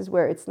 Now, this is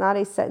where it's not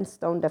a set in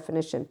stone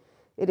definition.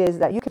 It is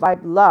that you can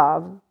vibe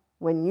love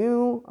when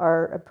you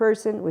are a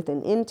person with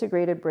an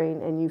integrated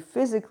brain and you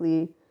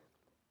physically,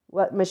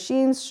 what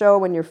machines show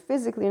when you're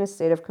physically in a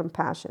state of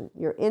compassion.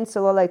 Your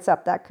insula lights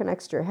up. That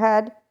connects to your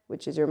head,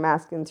 which is your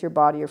masculine, to your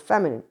body, your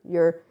feminine.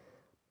 Your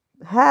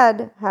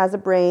head has a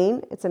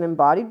brain. It's an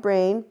embodied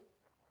brain.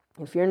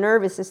 If your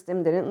nervous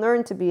system didn't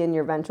learn to be in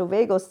your ventral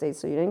vagal state,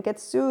 so you didn't get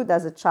soothed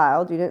as a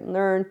child, you didn't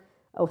learn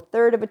a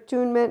third of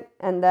attunement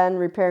and then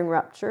repairing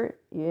rupture,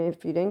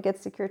 if you didn't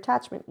get secure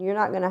attachment, you're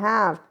not going to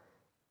have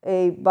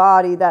a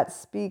body that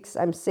speaks,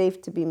 I'm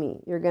safe to be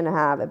me. You're going to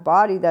have a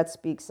body that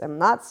speaks, I'm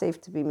not safe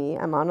to be me,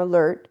 I'm on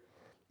alert.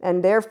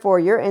 And therefore,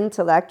 your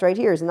intellect right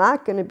here is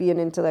not going to be an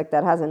intellect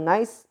that has a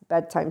nice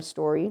bedtime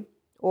story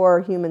or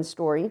human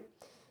story.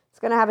 It's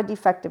going to have a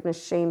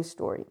defectiveness shame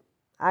story.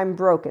 I'm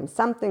broken.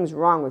 Something's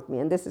wrong with me.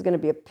 And this is going to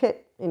be a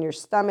pit in your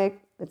stomach.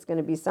 It's going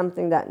to be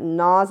something that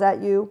gnaws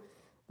at you.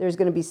 There's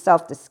going to be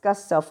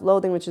self-disgust,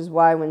 self-loathing, which is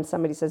why when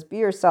somebody says be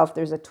yourself,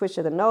 there's a twitch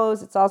of the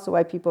nose. It's also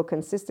why people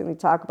consistently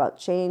talk about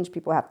change.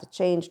 People have to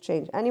change.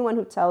 Anyone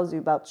who tells you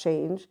about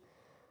change.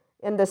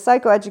 And the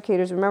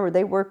psychoeducators, remember,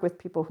 they work with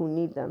people who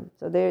need them.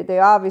 So they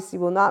obviously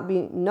will not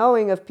be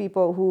knowing of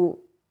people who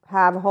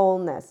have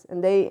wholeness.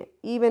 And they,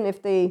 even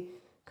if they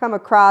come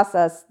across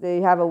us,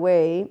 they have a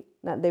way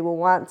that they will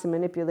want to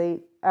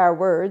manipulate our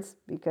words,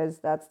 because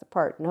that's the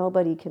part.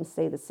 Nobody can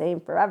say the same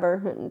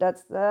forever. And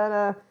that's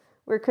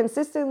we're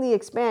consistently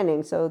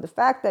expanding. So the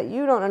fact that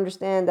you don't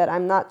understand that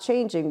I'm not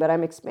changing, but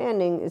I'm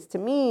expanding, is to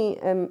me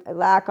a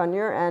lack on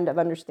your end of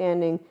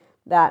understanding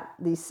that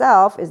the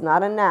self is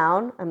not a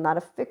noun. I'm not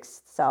a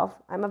fixed self.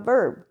 I'm a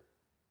verb.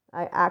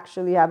 I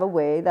actually have a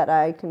way that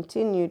I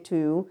continue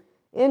to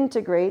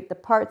integrate the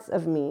parts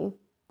of me,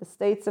 the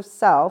states of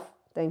self.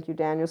 Thank you,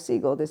 Daniel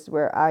Siegel. This is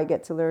where I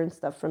get to learn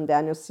stuff from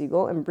Daniel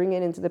Siegel and bring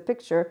it into the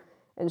picture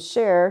and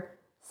share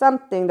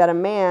something that a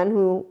man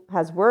who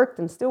has worked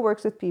and still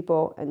works with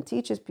people and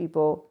teaches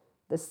people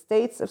the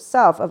states of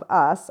self of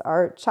us,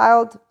 our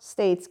child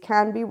states,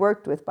 can be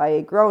worked with by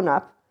a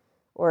grown-up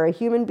or a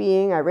human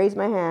being. I raise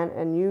my hand,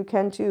 and you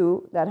can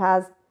too, that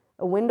has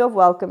a window of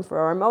welcome for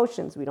our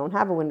emotions. We don't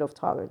have a window of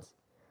tolerance.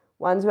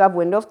 Ones who have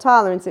window of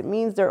tolerance, it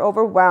means they're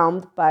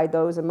overwhelmed by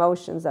those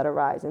emotions that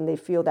arise, and they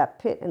feel that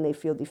pit, and they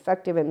feel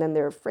defective, and then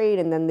they're afraid,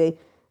 and then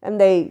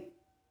they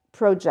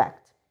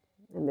project,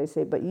 and they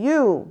say, but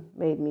you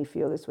made me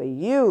feel this way,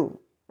 you.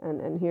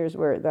 And here's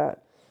where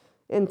that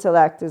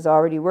intellect is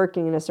already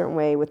working in a certain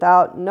way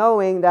without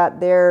knowing that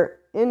their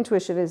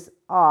intuition is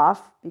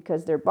off,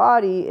 because their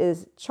body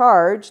is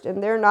charged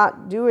and they're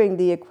not doing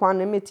the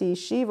equanimity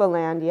Shiva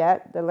land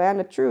yet, the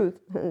land of truth,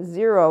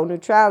 zero,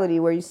 neutrality,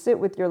 where you sit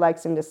with your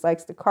likes and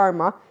dislikes, the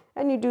karma,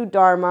 and you do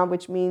dharma,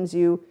 which means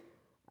you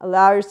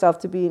allow yourself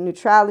to be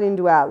neutrality and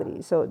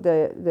duality. So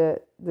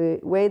the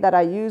way that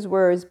I use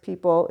words,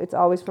 people, it's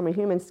always from a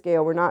human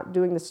scale. We're not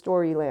doing the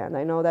story land.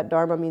 I know that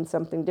dharma means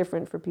something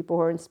different for people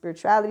who are in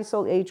spirituality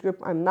soul age group.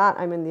 I'm not.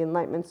 I'm in the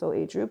enlightenment soul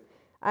age group.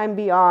 I'm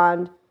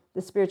beyond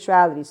the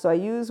spirituality. So I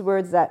use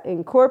words that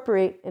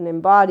incorporate and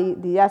embody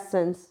the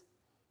essence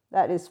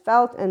that is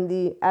felt and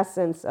the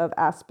essence of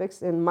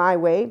aspects in my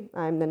way.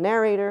 I'm the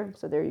narrator.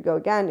 So there you go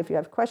again. If you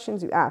have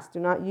questions, you ask. Do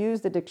not use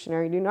the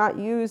dictionary. Do not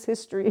use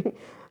history.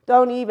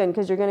 Don't even,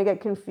 because you're going to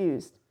get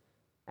confused.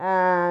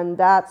 And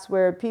that's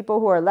where people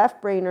who are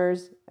left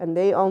brainers and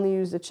they only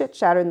use the chit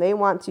chatter and they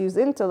want to use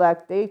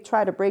intellect, they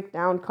try to break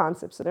down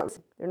concepts. So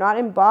they're not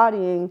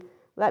embodying.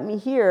 Let me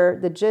hear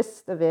the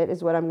gist of it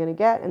is what I'm going to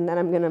get, and then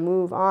I'm going to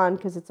move on,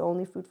 because it's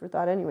only food for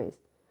thought anyways.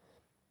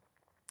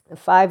 A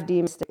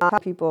 5D mistake,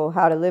 people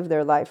how to live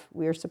their life.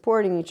 We are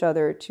supporting each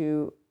other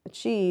to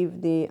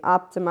achieve the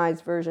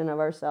optimized version of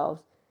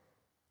ourselves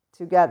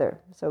together.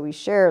 So we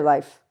share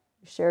life,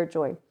 we share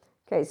joy.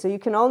 Okay, so you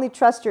can only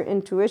trust your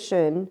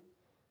intuition,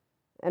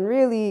 and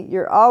really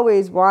you're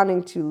always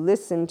wanting to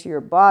listen to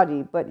your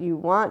body, but you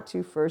want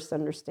to first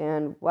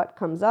understand what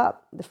comes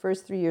up. The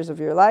first 3 years of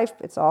your life,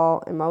 it's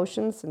all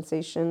emotion,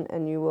 sensation,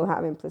 and you will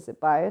have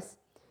implicit bias.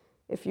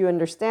 If you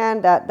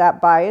understand that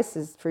that bias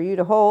is for you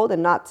to hold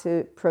and not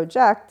to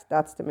project,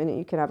 that's the minute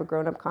you can have a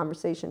grown-up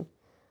conversation.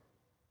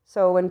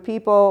 So when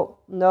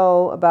people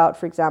know about,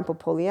 for example,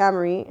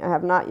 polyamory, I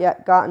have not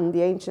yet gotten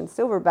the ancient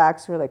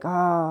silverbacks who are like,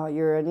 oh,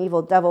 you're an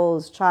evil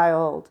devil's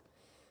child.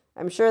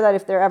 I'm sure that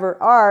if there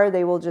ever are,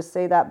 they will just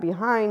say that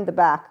behind the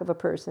back of a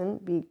person,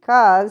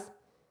 because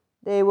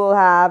they will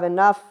have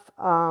enough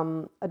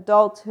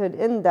adulthood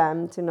in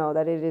them to know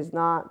that it is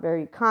not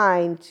very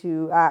kind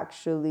to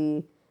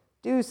actually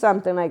do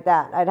something like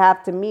that. I'd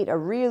have to meet a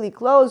really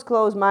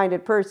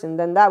closed-minded person.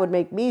 Then that would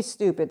make me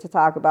stupid to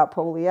talk about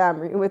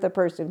polyamory with a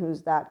person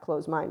who's that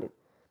closed-minded.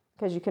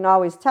 Because you can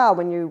always tell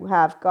when you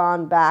have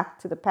gone back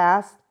to the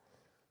past,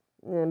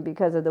 and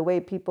because of the way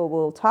people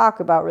will talk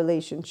about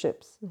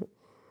relationships.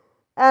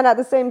 And at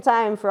the same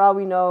time, for all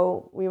we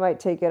know, we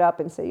might take it up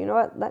and say, you know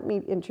what, let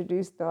me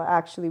introduce, no,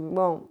 actually we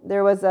won't.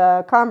 There was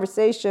a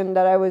conversation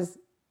that I was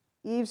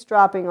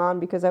eavesdropping on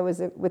because I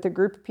was with a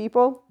group of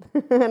people.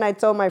 And I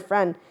told my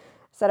friend,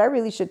 I said, I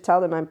really should tell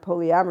them I'm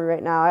polyamory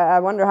right now. I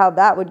wonder how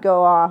that would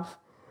go off.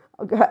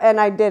 And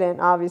I didn't,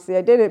 obviously.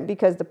 I didn't,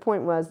 because the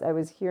point was I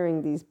was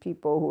hearing these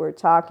people who were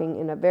talking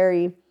in a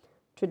very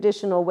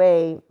traditional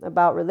way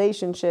about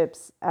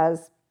relationships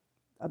as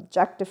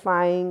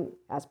objectifying,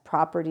 as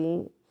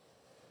property.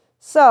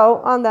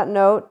 So on that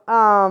note,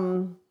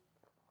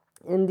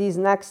 in these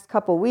next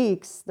couple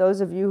weeks,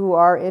 those of you who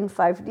are in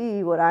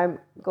 5D, what I'm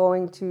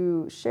going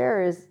to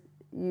share is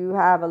you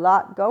have a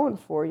lot going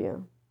for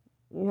you.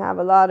 You have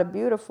a lot of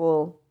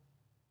beautiful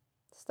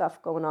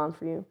stuff going on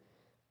for you,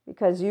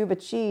 because you've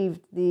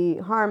achieved the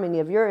harmony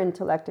of your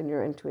intellect and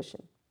your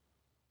intuition.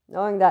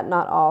 Knowing that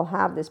not all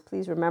have this,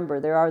 please remember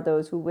there are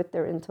those who with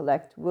their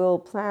intellect will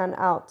plan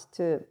out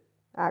to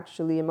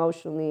actually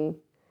emotionally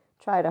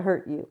try to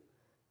hurt you.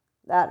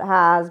 That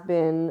has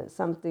been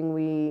something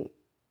we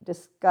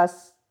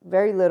discuss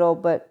very little,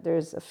 but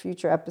there's a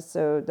future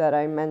episode that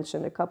I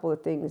mentioned a couple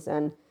of things,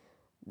 and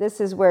this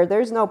is where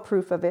there's no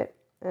proof of it,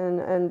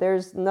 and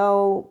there's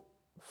no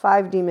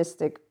 5D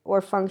mystic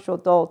or functional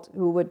adult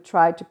who would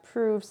try to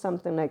prove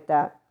something like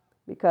that,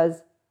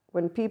 because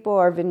when people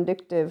are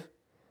vindictive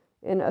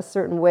in a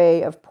certain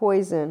way of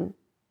poison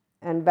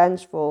and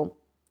vengeful,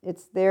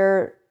 it's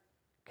their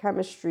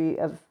chemistry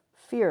of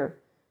fear,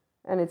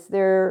 and it's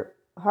their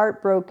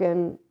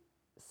heartbroken,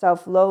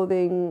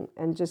 self-loathing,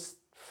 and just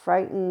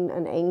frightened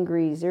and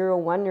angry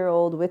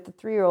 0-1-year-old with the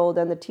 3-year-old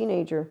and the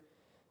teenager.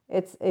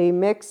 It's a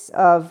mix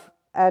of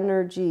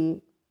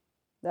energy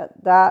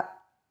that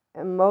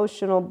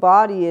emotional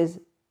body is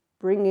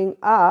bringing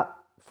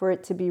up for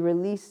it to be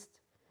released,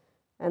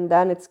 and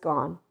then it's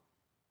gone,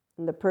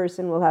 and the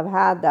person will have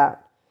had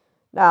that.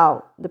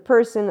 Now, the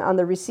person on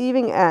the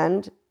receiving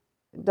end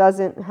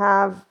doesn't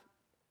have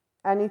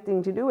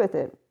anything to do with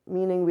it,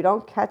 meaning we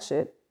don't catch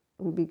it,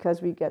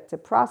 because we get to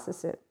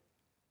process it,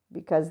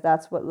 because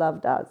that's what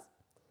love does.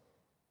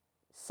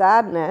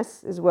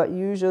 Sadness is what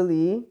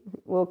usually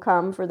will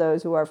come for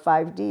those who are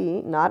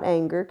 5D, not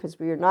anger, because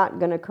we are not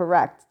going to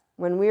correct.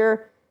 When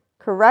we're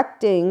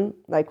correcting,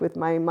 like with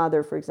my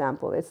mother, for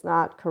example, it's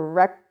not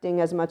correcting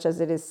as much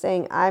as it is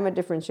saying, I'm a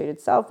differentiated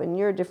self and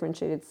you're a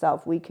differentiated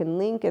self. We can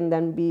link and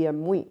then be a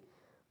we.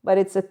 But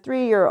it's a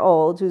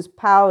 3-year-old who's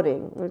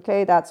pouting,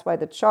 okay? That's why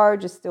the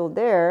charge is still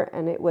there,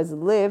 and it was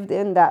lived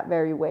in that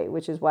very way,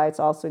 which is why it's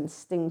also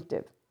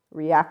instinctive,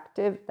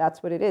 reactive.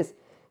 That's what it is.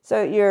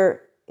 So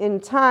you're in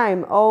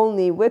time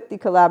only with the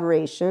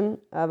collaboration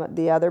of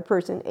the other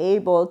person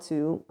able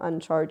to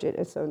uncharge it.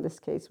 And so in this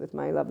case with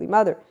my lovely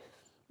mother,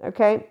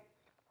 okay?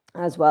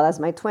 As well as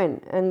my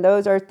twin. And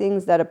those are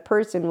things that a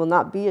person will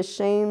not be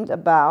ashamed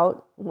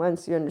about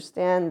once you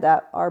understand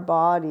that our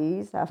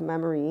bodies have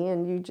memory,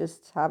 and you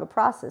just have a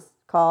process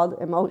called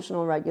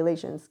emotional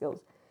regulation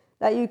skills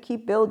that you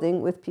keep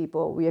building with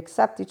people. We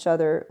accept each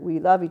other. We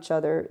love each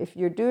other. If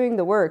you're doing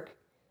the work,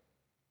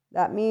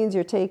 that means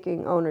you're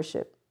taking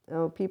ownership. You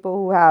know, people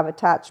who have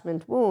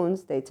attachment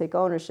wounds, they take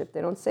ownership.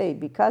 They don't say,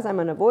 because I'm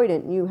an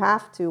avoidant, you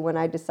have to, when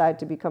I decide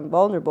to become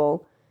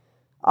vulnerable,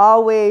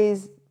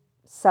 always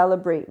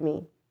celebrate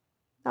me.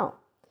 No,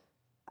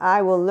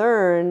 I will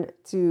learn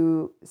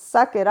to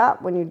suck it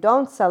up when you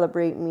don't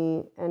celebrate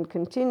me, and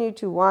continue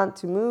to want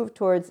to move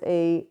towards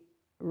a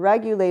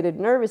regulated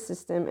nervous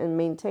system and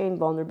maintain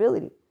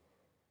vulnerability,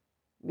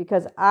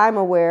 because I'm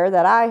aware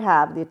that I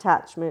have the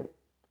attachment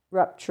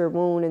rupture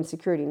wound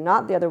insecurity,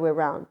 not the other way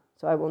around.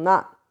 So I will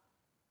not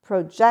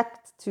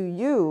project to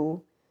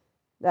you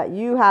that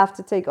you have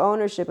to take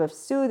ownership of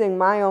soothing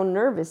my own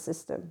nervous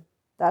system.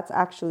 That's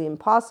actually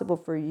impossible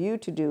for you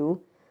to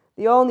do.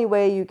 The only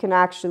way you can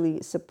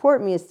actually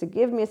support me is to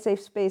give me a safe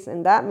space,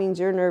 and that means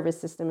your nervous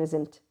system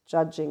isn't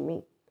judging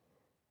me,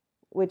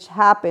 which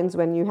happens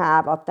when you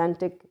have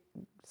authentic,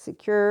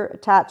 secure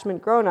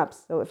attachment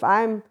grown-ups. So if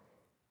I'm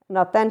an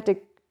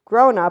authentic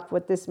grown-up,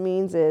 what this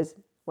means is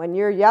when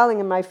you're yelling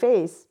in my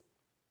face,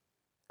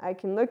 I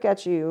can look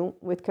at you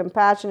with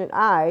compassionate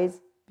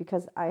eyes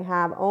because I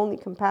have only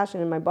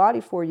compassion in my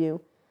body for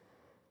you,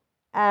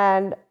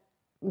 and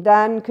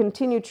then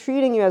continue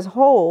treating you as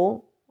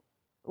whole,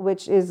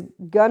 which is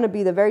going to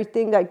be the very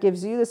thing that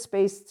gives you the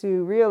space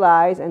to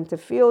realize and to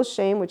feel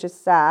shame, which is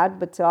sad,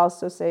 but to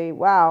also say,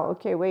 wow,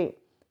 okay, wait,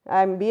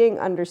 I'm being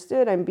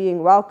understood, I'm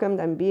being welcomed,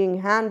 I'm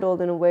being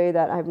handled in a way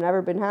that I've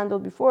never been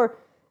handled before.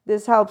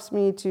 This helps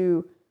me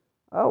to,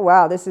 oh,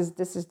 wow, this is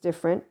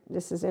different.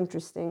 This is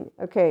interesting.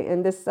 Okay,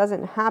 and this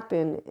doesn't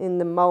happen in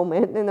the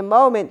moment. In the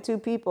moment, two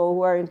people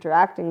who are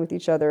interacting with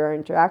each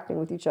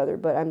other,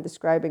 but I'm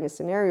describing a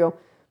scenario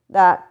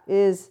that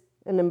is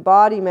an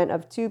embodiment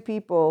of two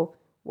people,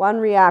 one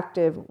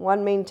reactive,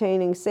 one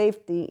maintaining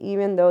safety,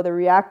 even though the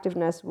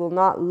reactiveness will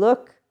not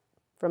look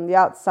from the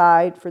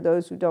outside for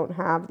those who don't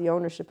have the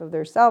ownership of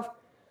their self.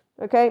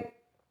 Okay,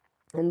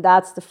 and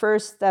that's the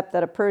first step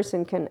that a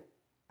person can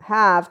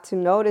have to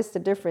notice the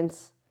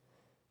difference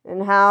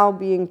in how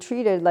being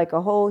treated like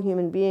a whole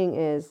human being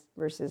is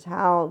versus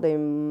how they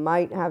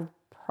might have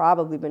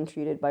probably been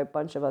treated by a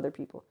bunch of other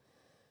people.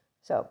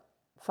 So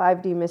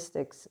 5D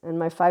mystics and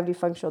my 5D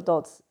functional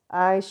adults,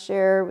 I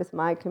share with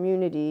my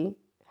community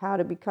how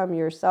to become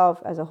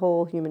yourself as a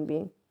whole human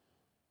being.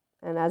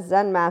 And as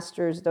Zen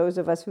masters, those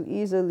of us who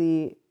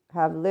easily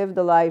have lived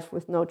a life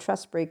with no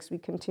trust breaks, we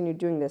continue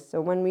doing this.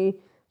 So when we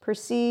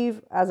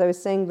perceive, as I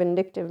was saying,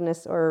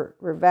 vindictiveness or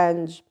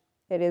revenge,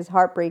 it is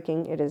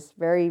heartbreaking. It is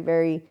very,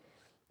 very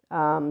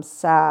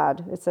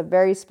sad. It's a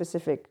very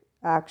specific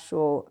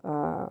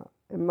actual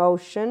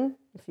emotion,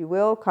 if you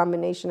will,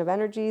 combination of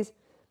energies.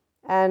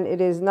 And it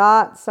is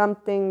not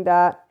something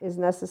that is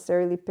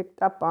necessarily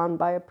picked up on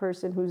by a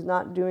person who's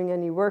not doing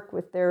any work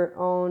with their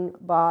own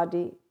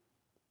body.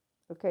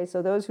 Okay,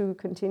 so those who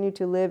continue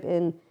to live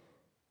in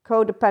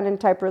codependent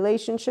type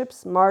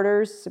relationships,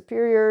 martyrs,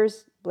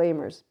 superiors,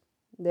 blamers.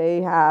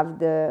 They have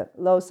the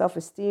low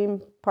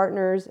self-esteem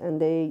partners, and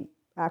they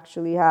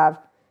actually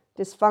have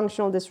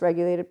dysfunctional,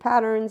 dysregulated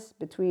patterns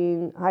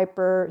between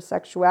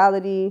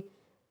hypersexuality,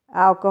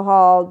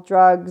 alcohol,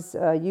 drugs,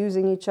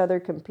 using each other,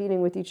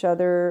 competing with each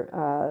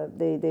other.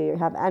 They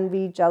have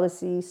envy,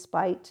 jealousy,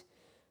 spite,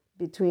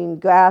 between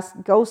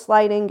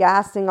gaslighting,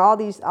 gassing, all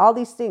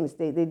these things.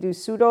 They do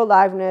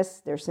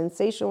pseudo-aliveness, they're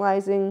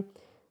sensationalizing,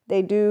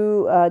 they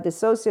do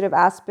dissociative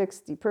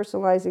aspects,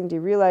 depersonalizing,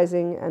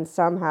 derealizing, and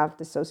some have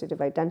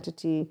dissociative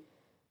identity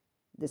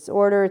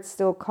disorder, it's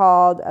still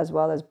called, as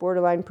well as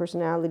borderline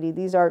personality.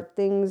 These are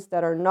things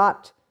that are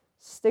not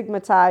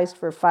stigmatized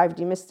for 5D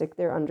mystic.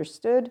 They're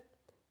understood.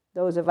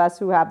 Those of us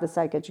who have the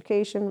psych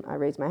education, I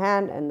raise my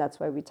hand, and that's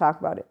why we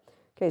talk about it.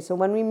 Okay, so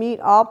when we meet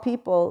all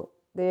people,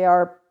 they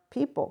are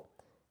people.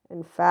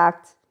 In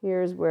fact,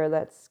 here's where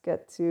let's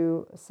get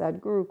to a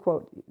Sadhguru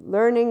quote.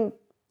 Learning,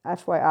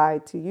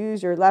 FYI, to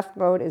use your left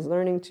mode is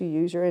learning to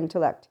use your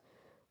intellect.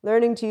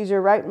 Learning to use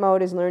your right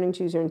mode is learning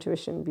to use your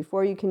intuition.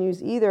 Before you can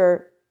use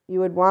either, you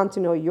would want to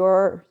know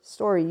your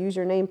story. Use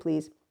your name,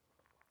 please.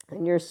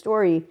 And your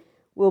story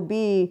will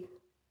be,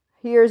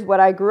 here's what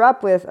I grew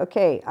up with.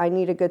 Okay, I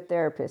need a good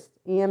therapist.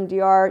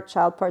 EMDR,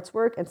 child parts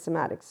work, and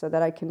somatics, so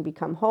that I can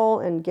become whole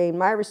and gain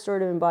my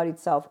restorative embodied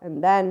self,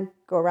 and then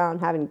go around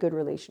having good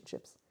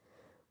relationships.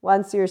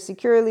 Once you're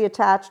securely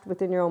attached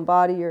within your own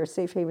body, you're a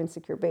safe haven,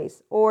 secure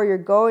base. Or you're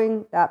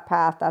going that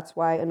path. That's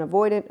why an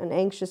avoidant, an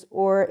anxious,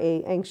 or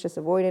a anxious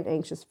avoidant,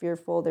 anxious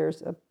fearful.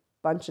 There's a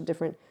bunch of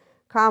different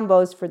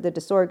combos for the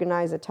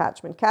disorganized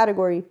attachment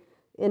category,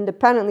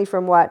 independently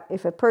from what,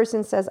 if a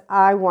person says,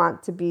 I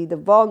want to be the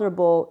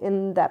vulnerable,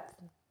 in-depth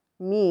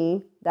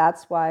me,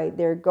 that's why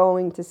they're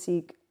going to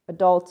seek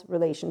adult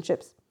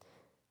relationships.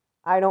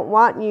 I don't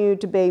want you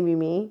to baby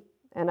me,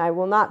 and I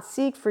will not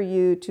seek for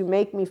you to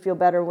make me feel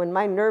better when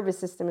my nervous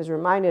system is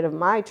reminded of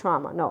my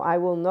trauma. No, I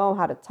will know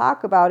how to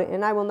talk about it,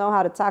 and I will know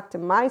how to talk to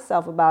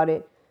myself about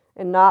it,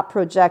 and not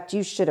project,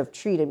 you should have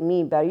treated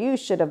me better. You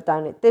should have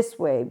done it this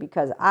way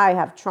because I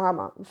have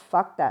trauma.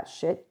 Fuck that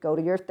shit. Go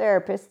to your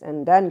therapist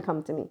and then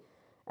come to me.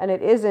 And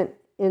it isn't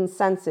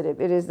insensitive.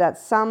 It is that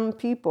some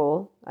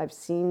people I've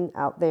seen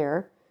out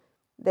there,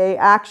 they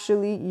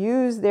actually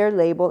use their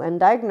label and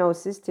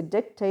diagnosis to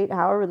dictate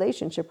how a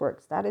relationship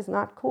works. That is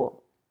not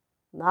cool.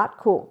 Not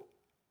cool.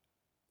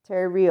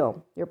 Very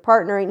real. Your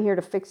partner ain't here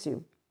to fix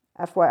you.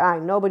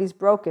 FYI, nobody's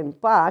broken,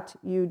 but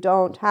you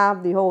don't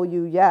have the whole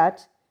you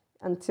yet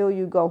until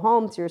you go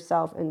home to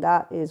yourself, and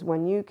that is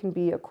when you can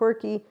be a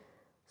quirky,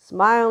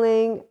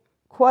 smiling,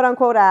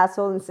 quote-unquote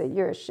asshole and say,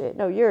 you're a shit.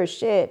 No, you're a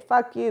shit.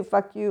 Fuck you,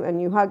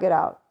 and you hug it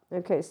out.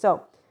 Okay,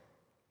 so,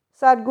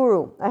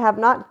 Sadhguru, I have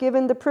not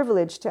given the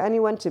privilege to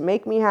anyone to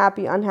make me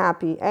happy,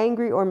 unhappy,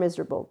 angry, or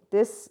miserable.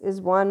 This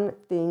is one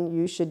thing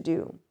you should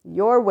do.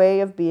 Your way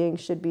of being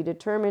should be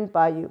determined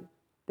by you.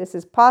 This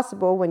is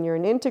possible when you're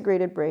an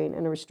integrated brain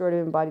and a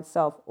restorative embodied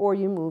self, or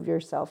you move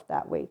yourself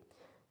that way.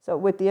 So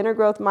with the inner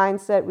growth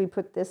mindset, we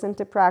put this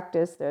into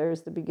practice.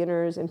 There's the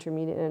beginners,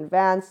 intermediate, and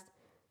advanced.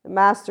 The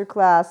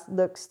masterclass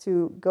looks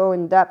to go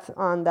in depth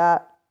on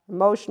that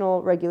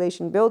emotional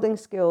regulation, building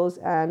skills,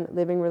 and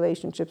living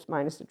relationships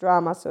minus the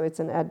drama. So it's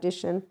an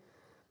addition,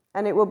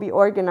 and it will be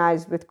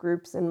organized with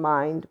groups in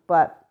mind.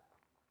 But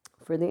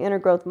for the inner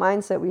growth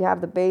mindset, we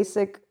have the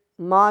basic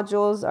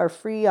modules are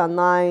free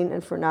online,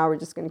 and for now we're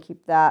just going to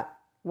keep that.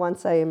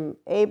 Once I am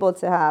able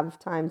to have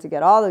time to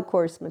get all the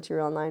course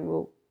material online,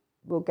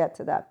 we'll get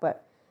to that.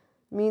 But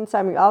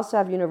meantime, we also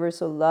have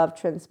universal love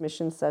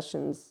transmission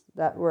sessions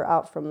that were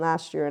out from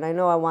last year, and I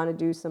know I want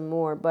to do some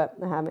more, but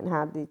I haven't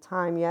had the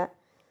time yet.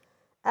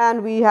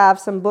 And we have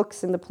some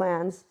books in the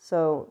plans,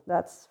 so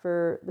that's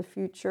for the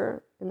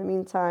future. In the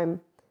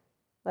meantime,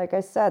 like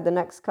I said, the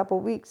next couple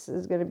weeks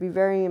is going to be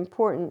very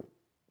important.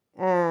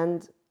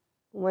 And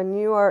when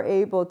you are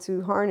able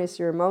to harness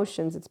your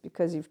emotions, it's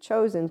because you've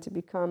chosen to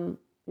become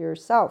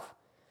yourself.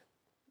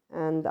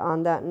 And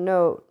on that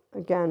note,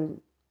 again,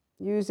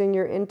 using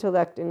your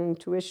intellect and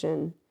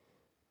intuition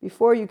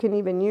before you can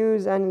even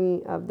use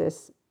any of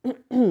this.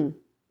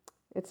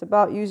 It's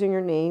about using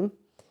your name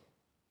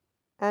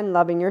and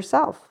loving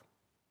yourself.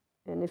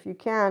 And if you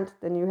can't,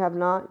 then you have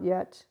not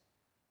yet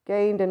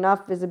gained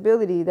enough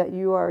visibility that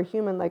you are a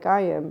human like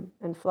I am,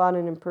 and flawed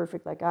and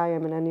imperfect like I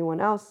am and anyone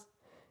else.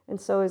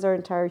 And so is our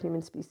entire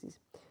human species.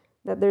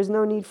 That there's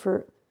no need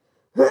for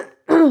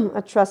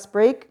a trust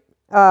break.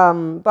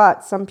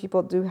 But some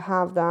people do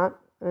have that.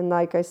 And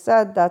like I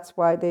said, that's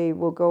why they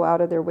will go out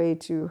of their way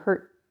to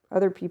hurt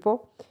other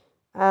people.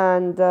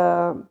 And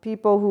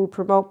people who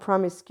promote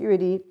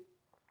promiscuity,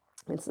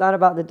 it's not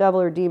about the devil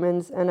or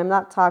demons. And I'm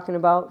not talking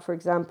about, for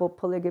example,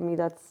 polygamy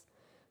that's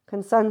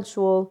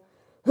consensual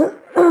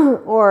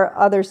or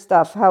other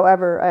stuff.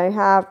 However, I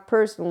have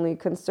personally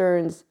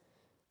concerns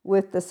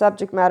with the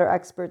subject matter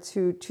experts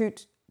who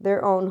toot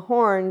their own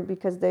horn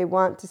because they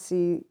want to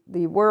see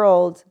the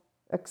world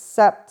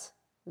accept.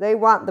 They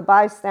want the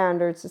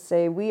bystanders to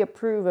say, we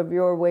approve of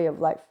your way of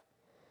life.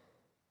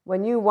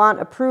 When you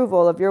want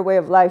approval of your way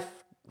of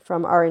life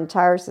from our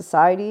entire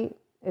society,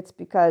 it's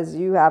because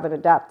you have an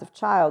adaptive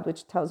child,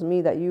 which tells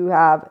me that you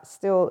have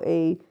still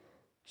a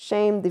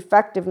shame,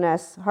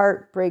 defectiveness,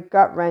 heartbreak,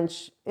 gut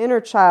wrench,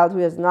 inner child who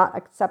has not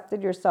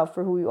accepted yourself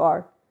for who you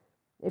are.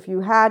 If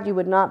you had, you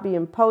would not be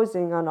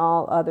imposing on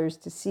all others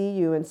to see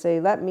you and say,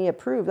 let me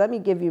approve, let me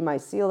give you my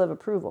seal of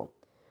approval.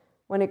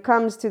 When it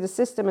comes to the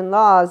system and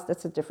laws,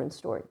 that's a different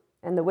story.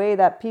 And the way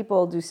that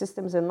people do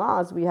systems and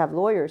laws, we have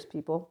lawyers,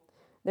 people.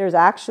 There's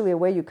actually a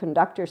way you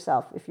conduct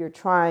yourself if you're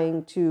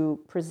trying to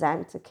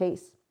present a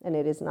case, and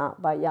it is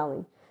not by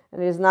yelling.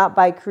 And it is not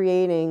by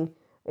creating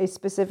a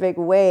specific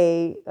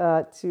way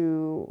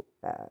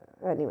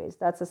anyways,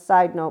 that's a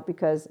side note,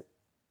 because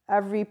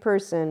every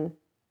person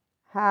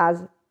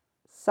has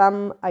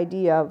some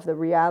idea of the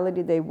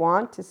reality they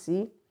want to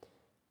see.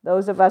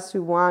 Those of us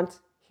who want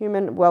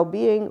human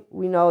well-being,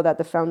 we know that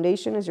the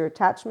foundation is your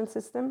attachment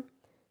system.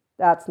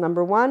 That's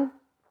number one.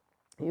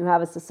 You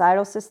have a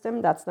societal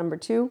system. That's number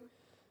two.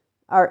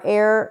 Our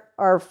air,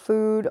 our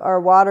food,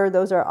 our water,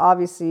 those are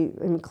obviously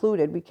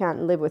included. We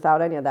can't live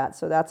without any of that.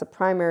 So that's a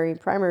primary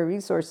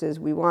resources.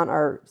 We want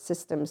our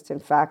systems to, in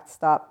fact,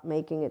 stop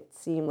making it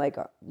seem like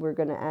we're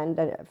going to end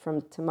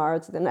from tomorrow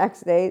to the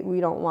next day.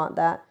 We don't want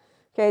that.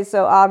 Okay,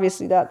 so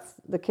obviously that's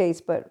the case.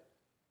 But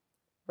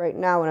right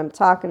now what I'm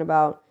talking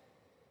about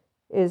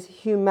is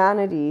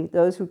humanity,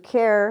 those who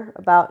care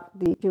about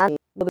the humanity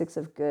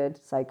of good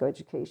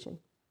psychoeducation.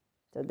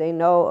 So they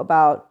know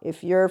about,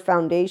 if your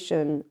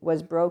foundation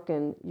was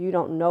broken, you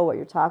don't know what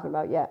you're talking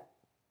about yet.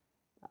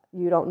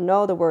 You don't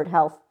know the word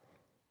health,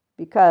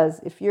 because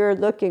if you're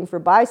looking for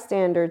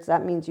bystanders,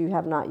 that means you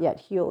have not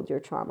yet healed your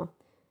trauma.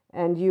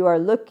 And you are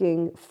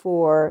looking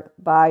for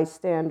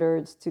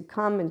bystanders to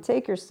come and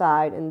take your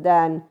side and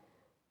then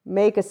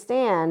make a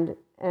stand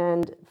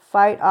and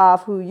fight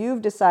off who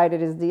you've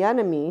decided is the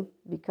enemy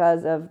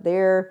because of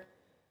their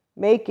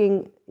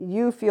making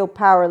you feel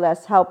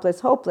powerless,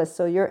 helpless, hopeless.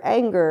 So your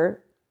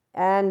anger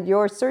and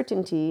your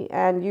certainty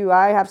and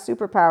I have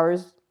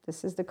superpowers.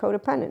 This is the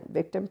codependent,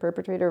 victim,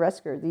 perpetrator,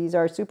 rescuer. These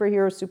are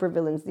superheroes,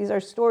 supervillains. These are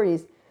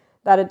stories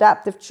that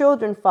adaptive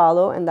children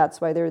follow, and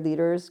that's why their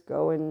leaders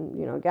go and,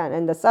 again,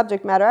 and the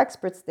subject matter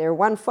experts, they're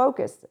one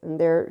focused, and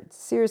they're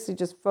seriously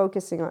just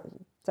focusing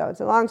on. So it's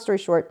a long story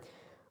short.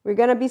 We're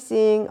going to be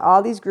seeing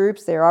all these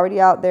groups. They're already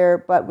out there,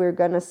 but we're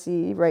going to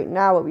see right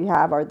now what we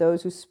have are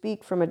those who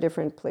speak from a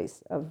different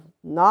place of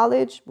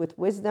knowledge with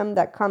wisdom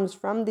that comes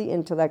from the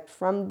intellect,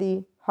 from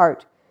the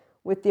heart,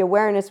 with the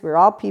awareness. We're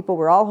all people.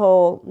 We're all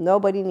whole.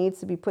 Nobody needs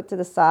to be put to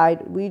the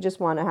side. We just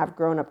want to have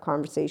grown-up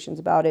conversations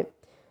about it.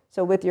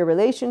 So with your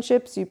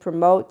relationships, you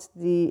promote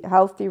the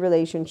healthy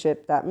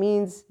relationship. That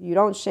means you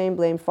don't shame,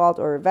 blame, fault,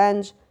 or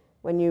revenge.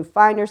 When you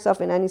find yourself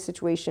in any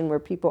situation where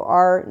people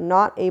are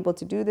not able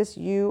to do this,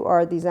 you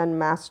are the Zen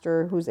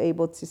master who's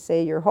able to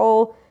say, you're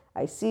whole,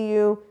 I see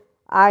you,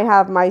 I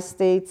have my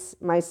states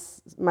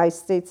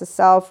of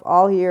self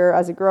all here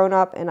as a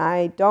grown-up, and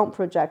I don't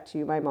project to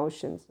you my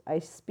emotions. I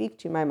speak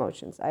to my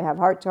emotions. I have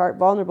heart-to-heart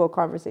vulnerable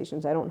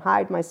conversations. I don't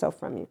hide myself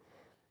from you.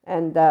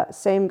 And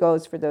same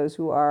goes for those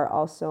who are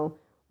also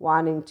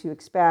wanting to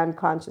expand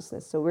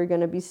consciousness. So we're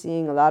going to be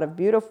seeing a lot of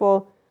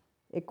beautiful,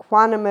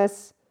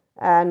 equanimous,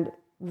 and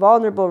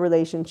vulnerable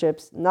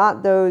relationships,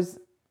 not those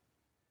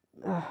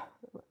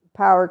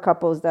power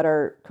couples that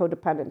are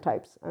codependent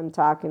types. I'm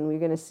talking, we're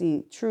going to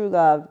see true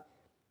love.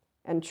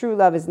 And true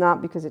love is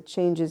not because it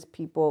changes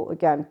people.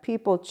 Again,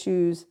 people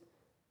choose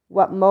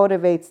what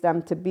motivates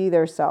them to be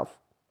their self.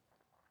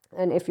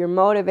 And if you're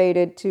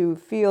motivated to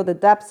feel the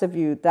depths of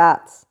you,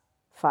 that's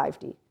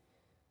 5D.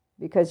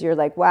 Because you're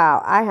like,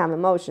 wow, I have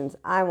emotions.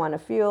 I want to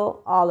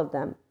feel all of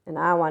them. And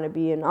I want to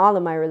be in all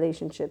of my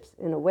relationships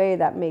in a way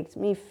that makes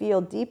me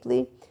feel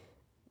deeply.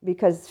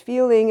 Because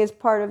feeling is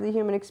part of the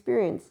human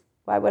experience.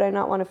 Why would I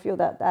not want to feel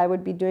that? I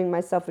would be doing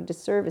myself a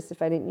disservice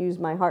if I didn't use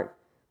my heart.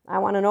 I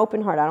want an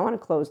open heart. I don't want a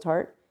closed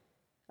heart.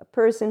 A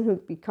person who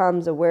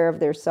becomes aware of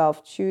their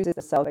self chooses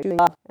self.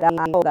 That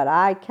I know that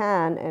I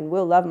can and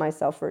will love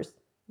myself first.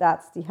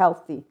 That's the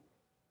healthy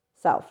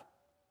self,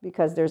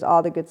 because there's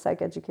all the good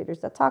psych educators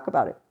that talk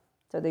about it.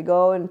 So they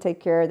go and take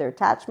care of their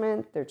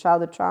attachment, their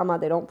childhood trauma.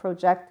 They don't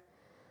project.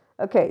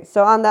 Okay,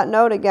 so on that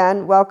note,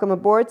 again, welcome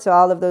aboard. So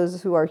all of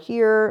those who are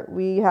here,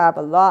 we have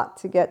a lot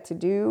to get to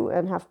do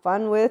and have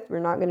fun with. We're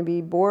not going to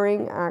be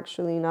boring,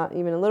 actually, not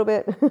even a little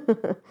bit.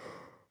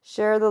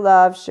 Share the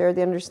love, share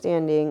the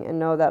understanding, and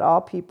know that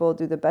all people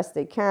do the best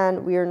they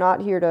can. We are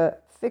not here to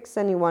fix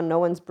anyone. No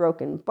one's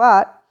broken.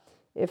 But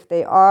if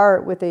they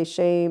are with a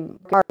shame,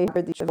 they're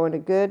going to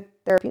good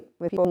therapy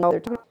with people who know they're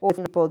talking, or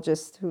people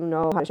just who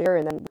know how to share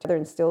and then together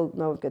and still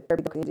know good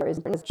therapy.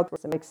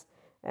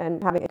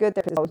 And having a good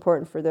therapy is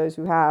important for those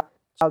who have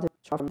childhood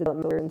trauma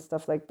development and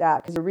stuff like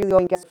that, because you're really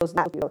going to get those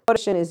natural. The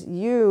motivation is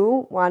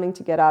you wanting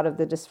to get out of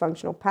the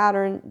dysfunctional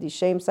pattern, the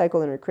shame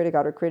cycle, inner critic,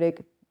 outer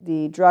critic,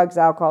 the drugs,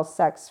 alcohol,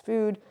 sex,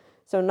 food.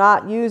 So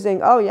not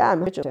using, oh yeah,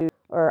 I'm vigilant,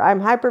 or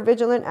I'm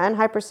hypervigilant and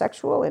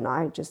hypersexual and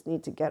I just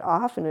need to get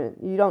off. And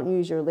you don't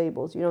use your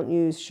labels. You don't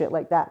use shit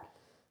like that.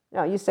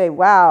 No, you say,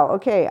 wow,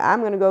 okay,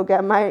 I'm going to go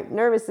get my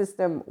nervous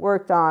system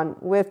worked on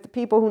with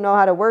people who know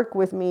how to work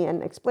with me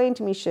and explain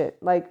to me shit.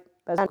 Like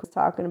as I was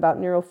talking about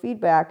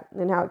neurofeedback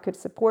and how it could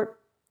support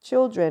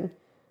children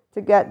to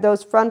get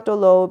those frontal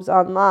lobes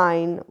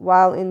online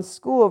while in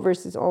school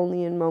versus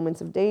only in moments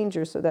of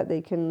danger, so that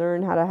they can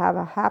learn how to have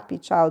a happy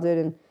childhood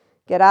and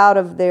get out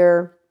of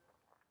their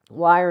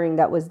wiring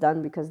that was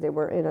done because they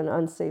were in an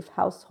unsafe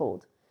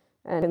household.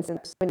 And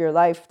in your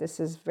life, this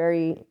is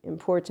very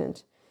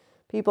important.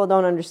 People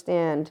don't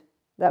understand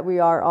that we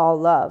are all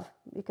love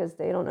because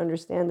they don't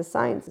understand the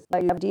science.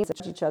 Like you have demons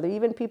of each other,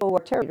 even people who are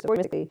terrorists.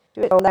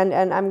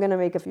 And I'm going to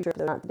make a future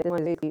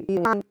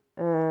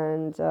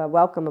and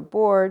welcome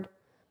aboard.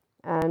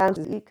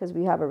 And because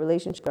we have a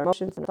relationship,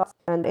 emotions and thoughts,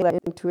 and they let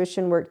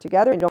intuition work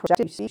together. And don't project,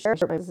 you see, share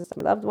my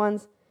loved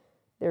ones.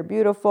 They're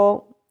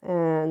beautiful,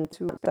 and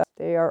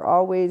they are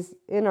always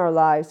in our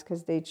lives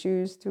because they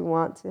choose to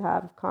want to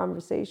have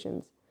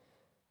conversations.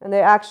 And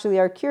they actually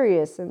are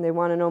curious and they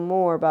want to know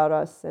more about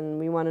us, and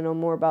we want to know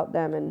more about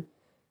them.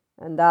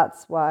 And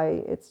that's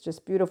why it's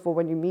just beautiful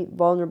when you meet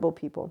vulnerable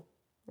people.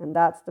 And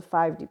that's the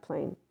 5D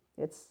plane.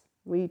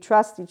 We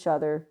trust each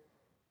other,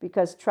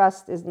 because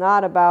trust is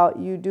not about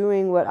you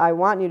doing what I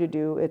want you to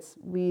do. It's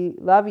we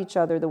love each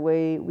other the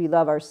way we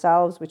love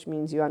ourselves, which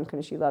means you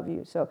unconditionally love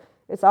you. So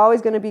it's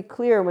always going to be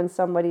clear when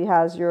somebody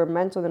has your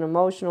mental and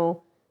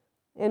emotional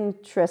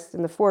interest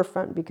in the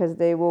forefront, because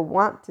they will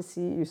want to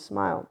see you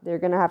smile. They're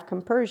going to have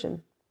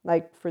compersion.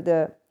 Like for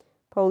the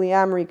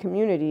polyamory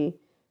community,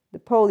 the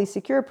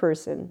polysecure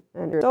person,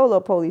 and you're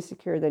solo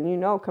polysecure, then you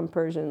know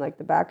compersion like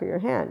the back of your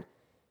hand.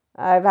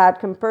 I've had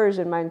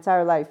compersion my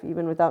entire life,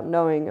 even without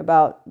knowing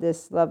about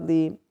this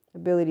lovely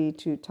ability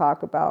to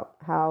talk about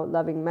how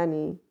loving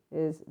many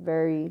is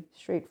very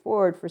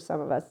straightforward for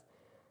some of us.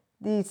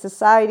 The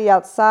society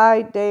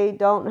outside, they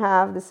don't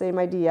have the same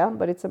idea,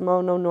 but it's a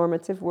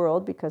mononormative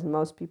world because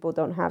most people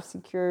don't have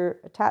secure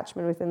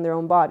attachment within their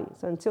own body.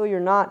 So until you're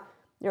not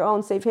your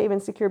own safe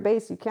haven, secure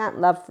base, you can't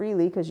love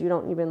freely because you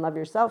don't even love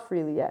yourself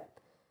freely yet.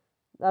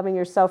 Loving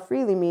yourself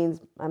freely means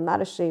I'm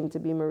not ashamed to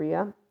be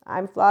Maria.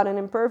 I'm flawed and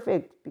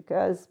imperfect.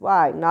 Because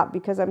why? Not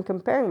because I'm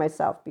comparing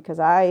myself, because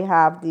I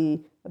have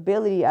the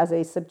ability as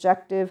a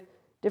subjective,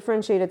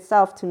 differentiated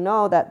self to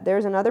know that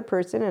there's another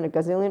person and a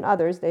gazillion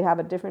others. They have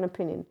a different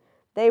opinion.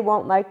 They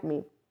won't like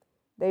me.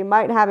 They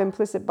might have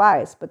implicit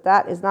bias, but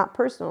that is not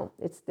personal.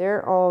 It's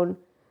their own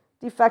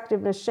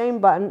defectiveness shame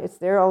button. It's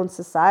their own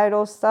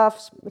societal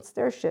stuff. It's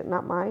their shit,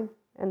 not mine.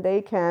 And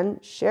they can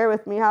share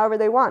with me however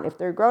they want. If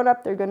they're grown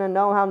up, they're going to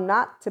know how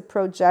not to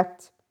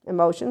project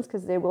emotions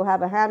because they will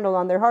have a handle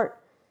on their heart.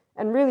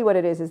 And really what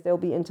it is they'll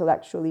be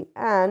intellectually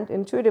and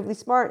intuitively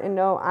smart and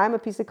know I'm a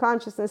piece of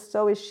consciousness,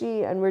 so is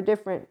she, and we're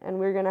different, and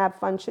we're going to have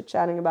fun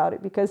chit-chatting about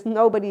it because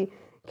nobody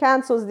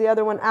cancels the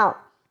other one out.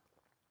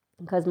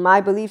 Because my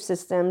belief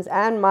systems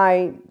and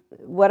my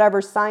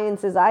whatever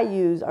sciences I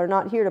use are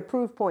not here to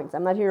prove points.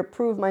 I'm not here to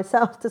prove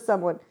myself to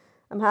someone.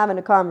 I'm having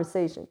a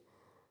conversation.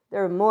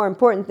 There are more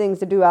important things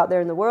to do out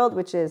there in the world,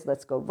 which is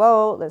let's go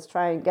vote. Let's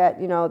try and get,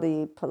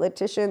 the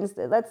politicians.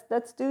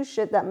 Let's do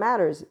shit that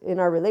matters in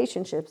our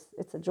relationships.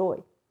 It's a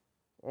joy.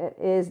 It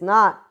is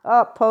not,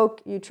 oh,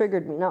 poke, you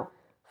triggered me. No.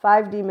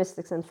 5D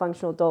mystics and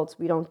functional adults,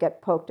 we don't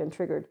get poked and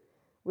triggered.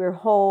 We're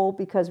whole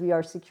because we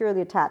are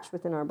securely attached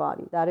within our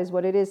body. That is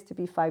what it is to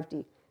be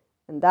 5D.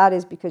 And that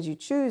is because you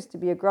choose to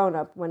be a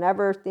grown-up.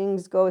 Whenever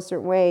things go a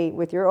certain way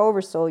with your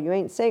oversoul, you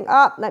ain't saying,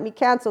 oh, let me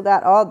cancel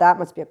that. Oh, that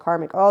must be a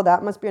karmic. Oh,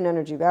 that must be an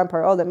energy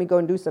vampire. Oh, let me go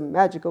and do some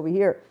magic over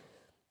here.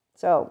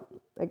 So,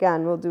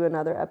 again, we'll do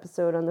another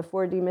episode on the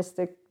 4D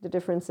mystic, the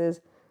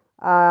differences.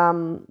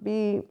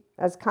 Be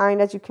as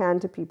kind as you can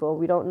to people.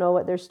 We don't know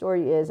what their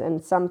story is,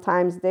 and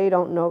sometimes they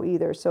don't know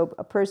either. So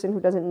a person who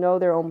doesn't know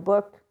their own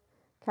book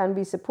can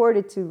be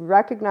supported to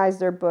recognize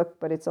their book,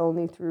 but it's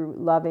only through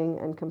loving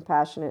and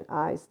compassionate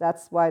eyes.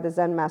 That's why the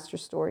Zen Master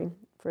story,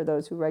 for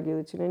those who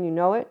regularly tune in, you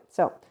know it.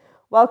 So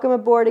welcome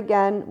aboard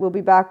again. We'll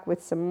be back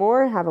with some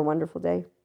more. Have a wonderful day.